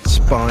record. That's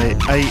by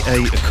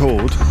AA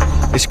Accord.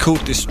 It's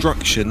called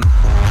Destruction.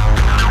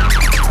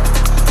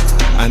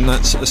 And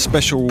that's a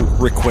special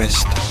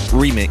request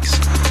remix.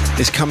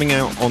 It's coming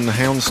out on the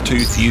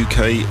Houndstooth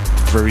UK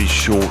very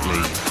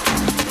shortly.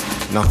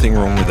 Nothing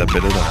wrong with a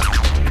bit of that.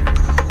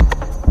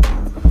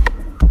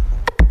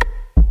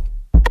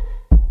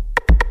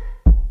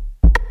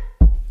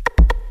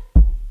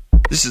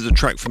 This is a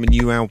track from a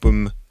new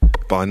album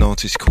by an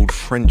artist called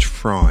French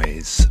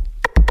Fries.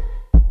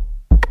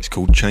 It's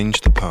called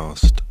Change the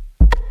Past.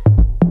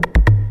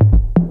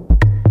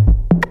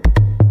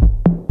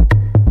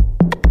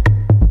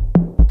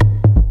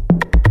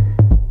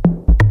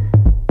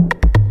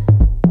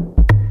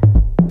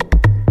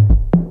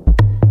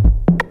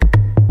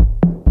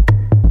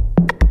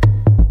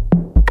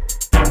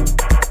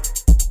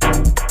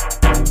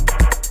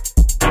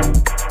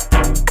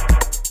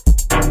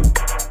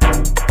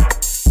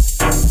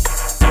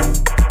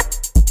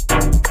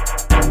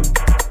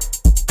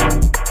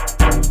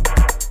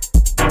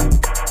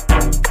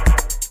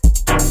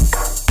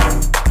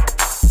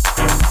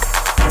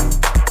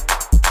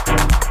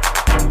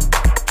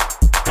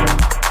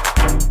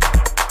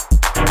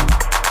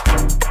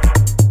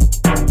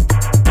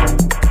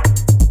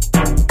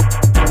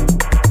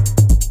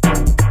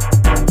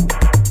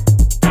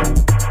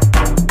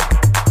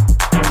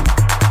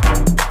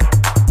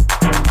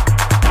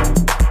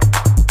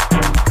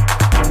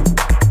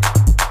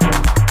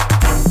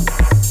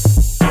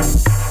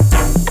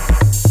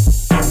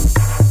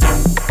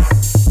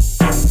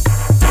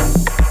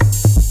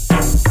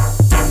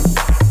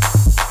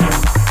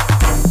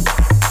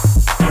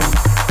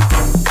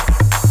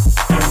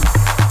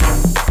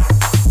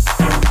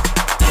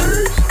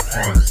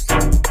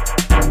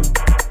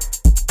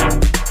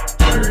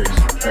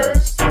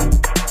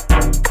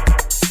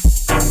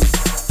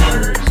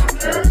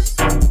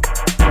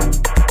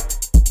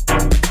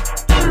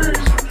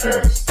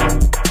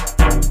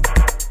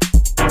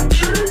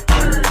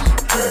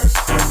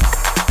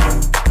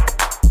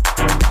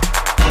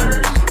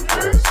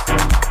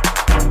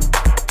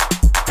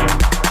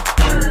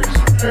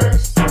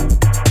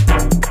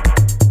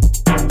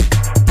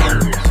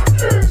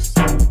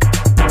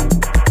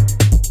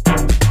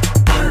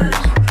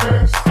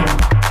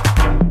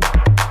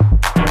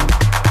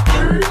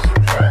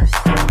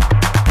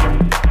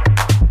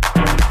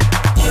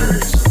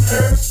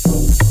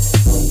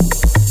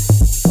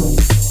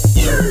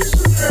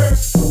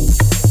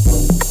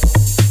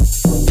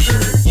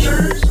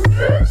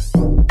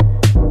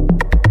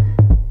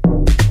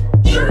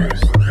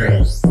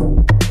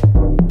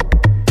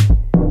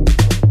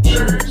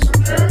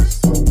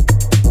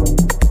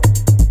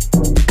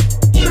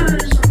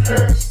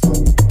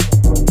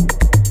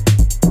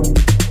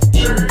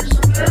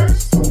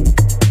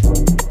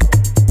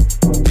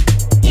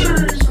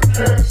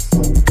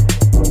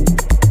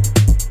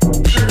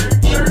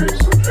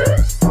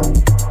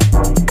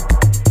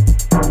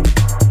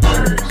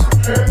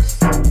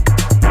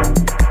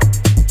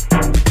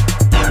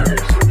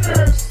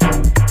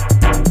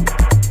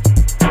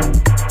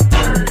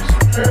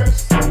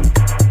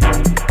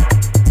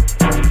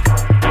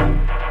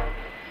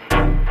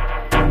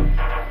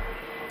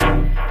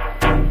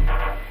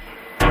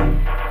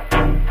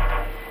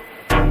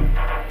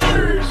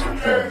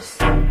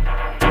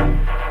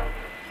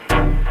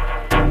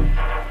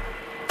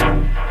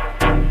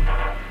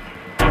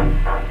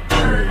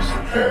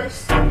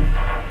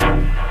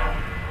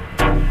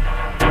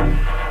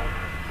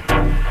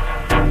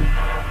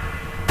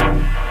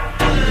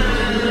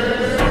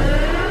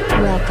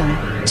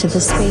 Welcome to the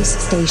space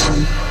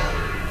station.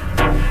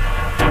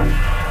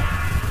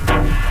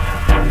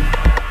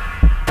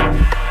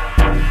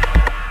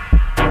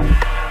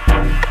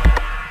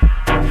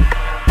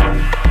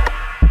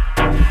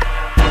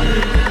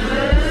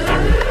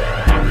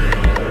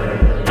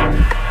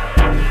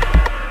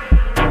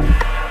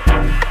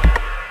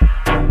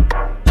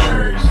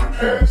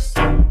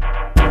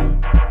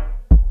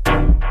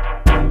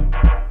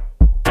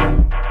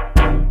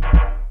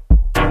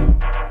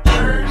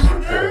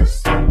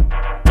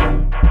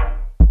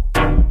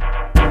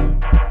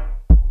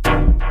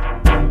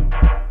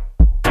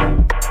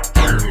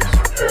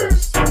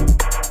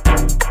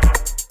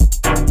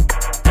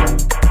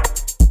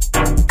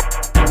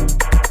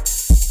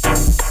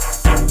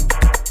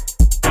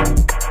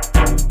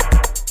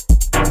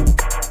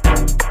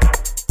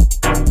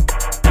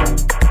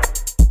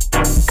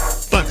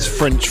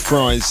 French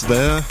Fries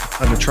there,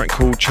 and a track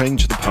called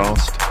Change of the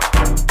Past.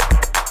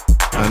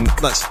 And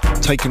that's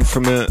taken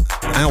from an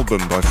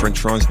album by French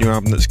Fries, new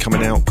album that's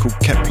coming out called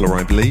Kepler,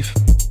 I believe.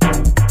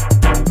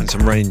 And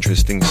some very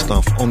interesting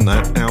stuff on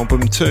that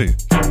album too.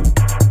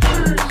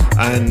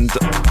 And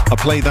I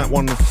played that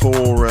one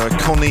for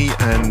Connie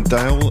and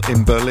Dale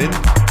in Berlin.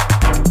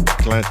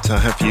 Glad to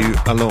have you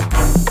along.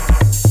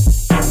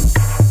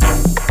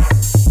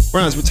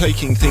 Whereas we're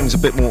taking things a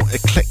bit more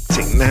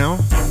eclectic now,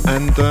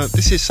 and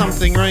this is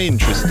something very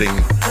interesting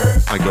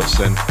I got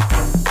sent.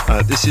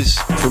 This is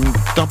from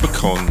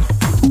Dubicon.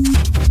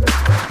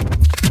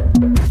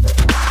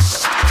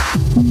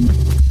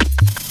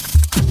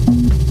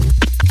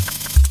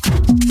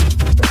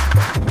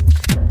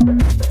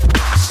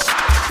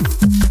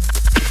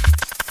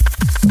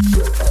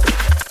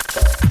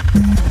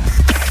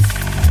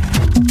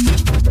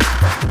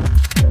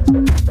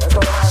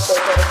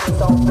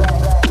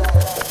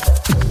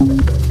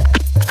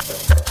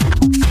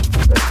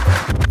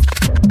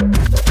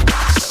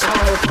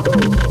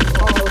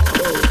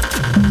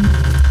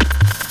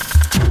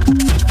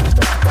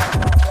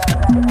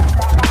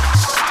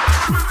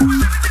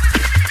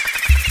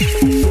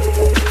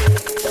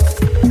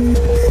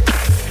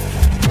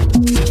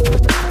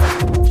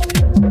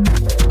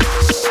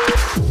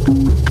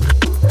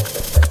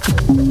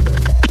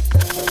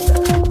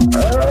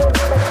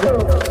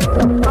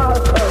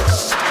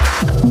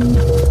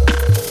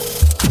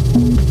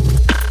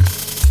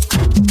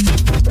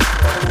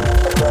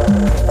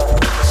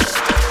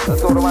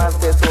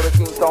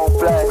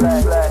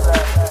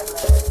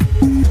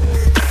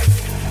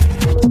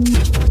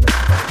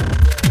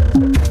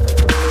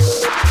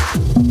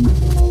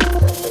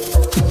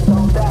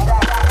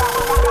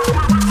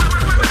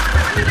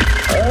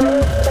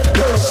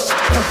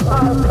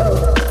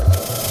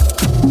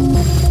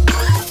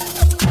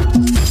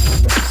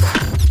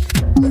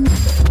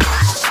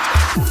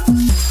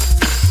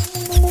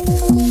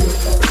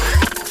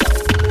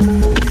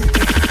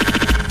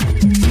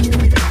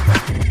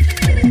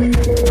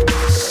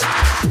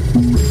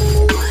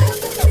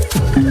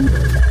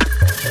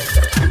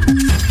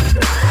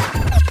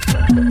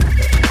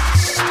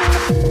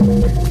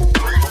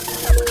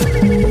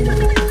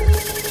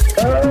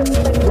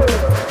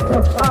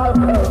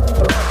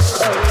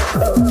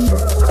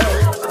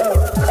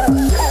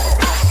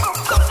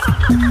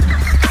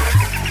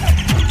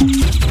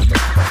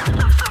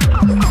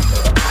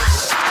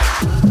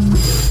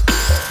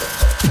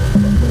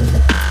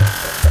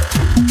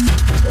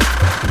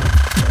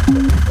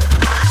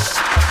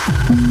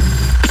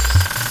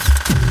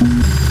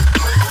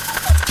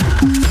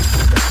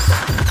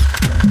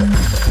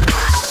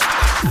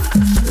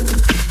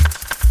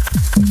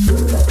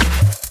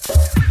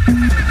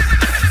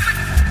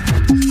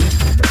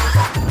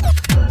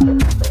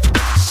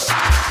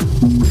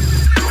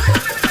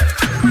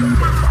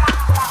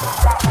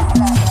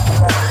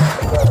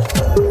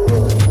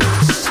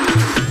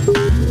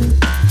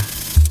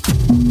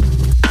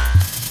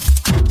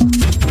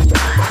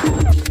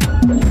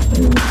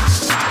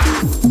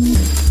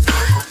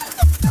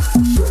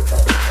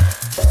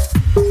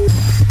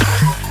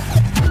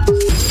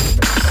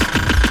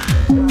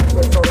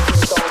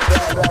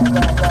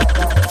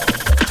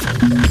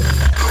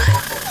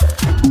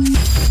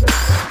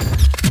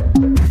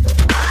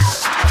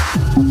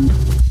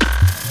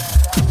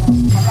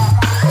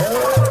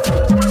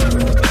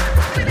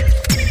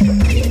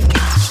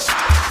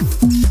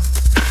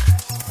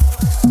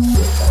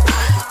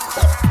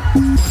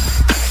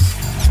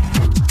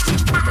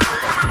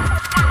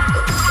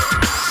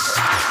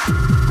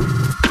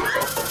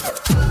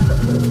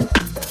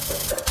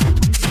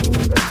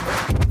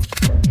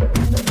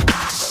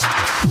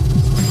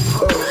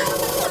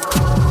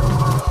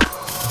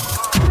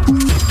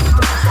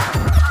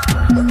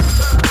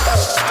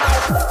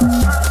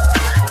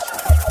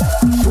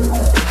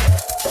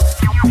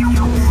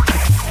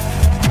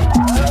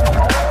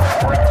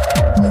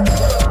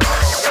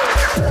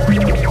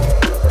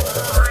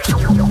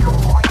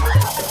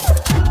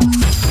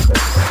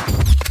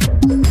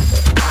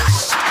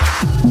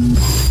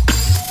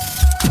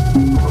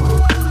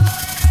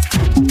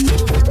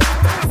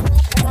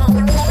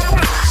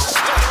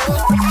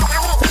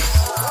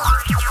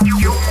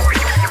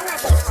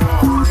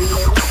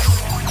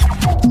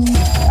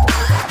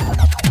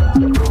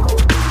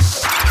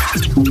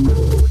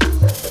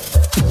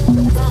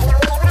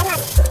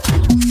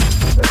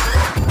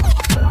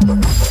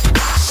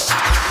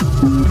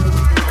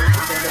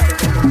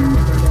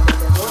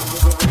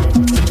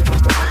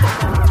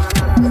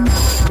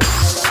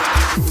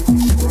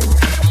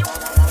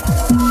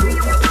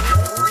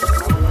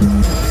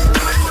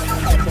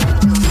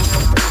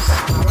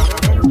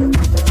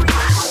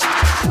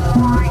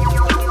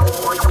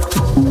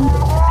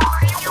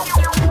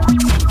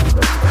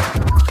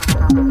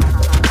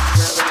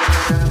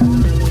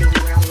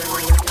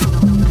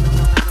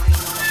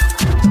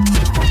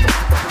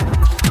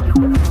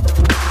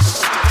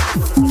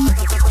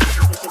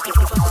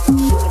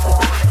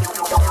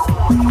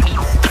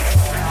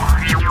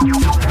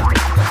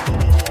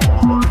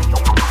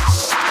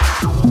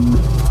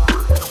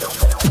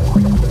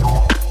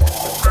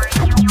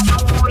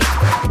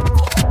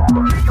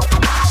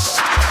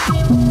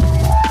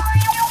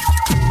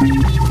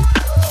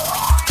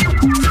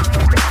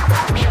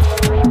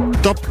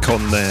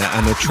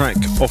 Track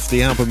off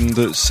the album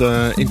that's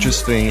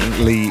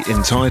interestingly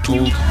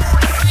entitled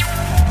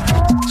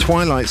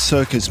Twilight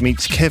Circus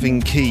meets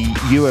Kevin Key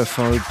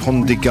UFO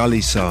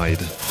Pondigali Side.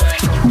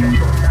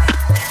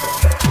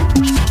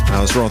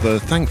 I was rather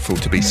thankful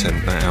to be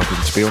sent that album,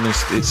 to be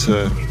honest. It's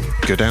a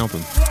good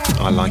album.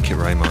 I like it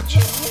very much.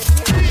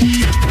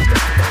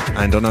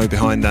 And I know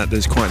behind that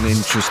there's quite an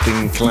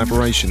interesting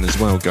collaboration as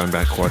well, going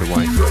back quite a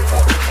way.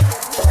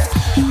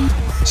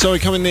 So we're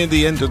coming near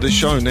the end of the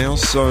show now,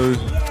 so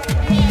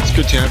it's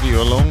good to have you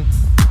along.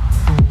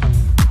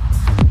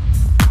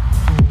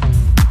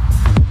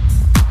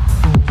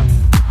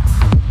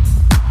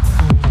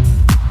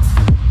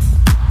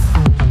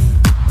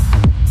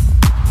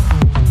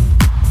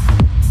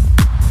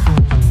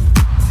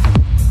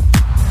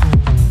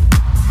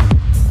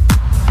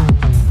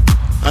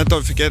 And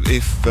don't forget,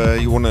 if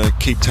you want to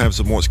keep tabs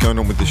on what's going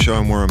on with the show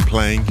and where I'm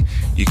playing,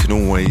 you can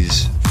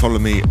always follow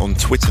me on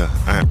Twitter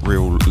at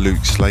Real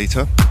Luke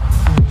Slater.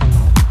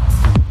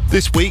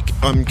 This week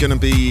I'm going to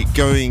be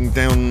going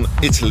down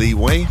Italy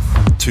way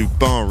to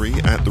Bari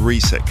at the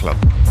Reset Club,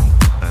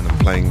 and I'm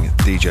playing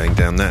DJing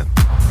down there.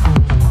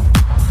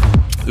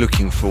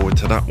 Looking forward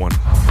to that one.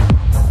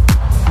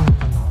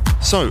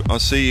 So I'll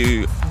see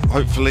you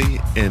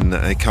hopefully in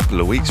a couple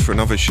of weeks for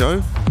another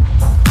show,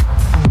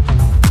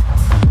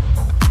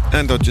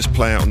 and I'll just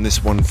play out on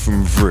this one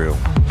from Vril.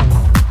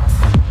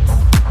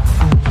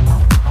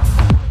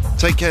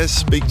 Take care,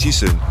 speak to you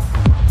soon.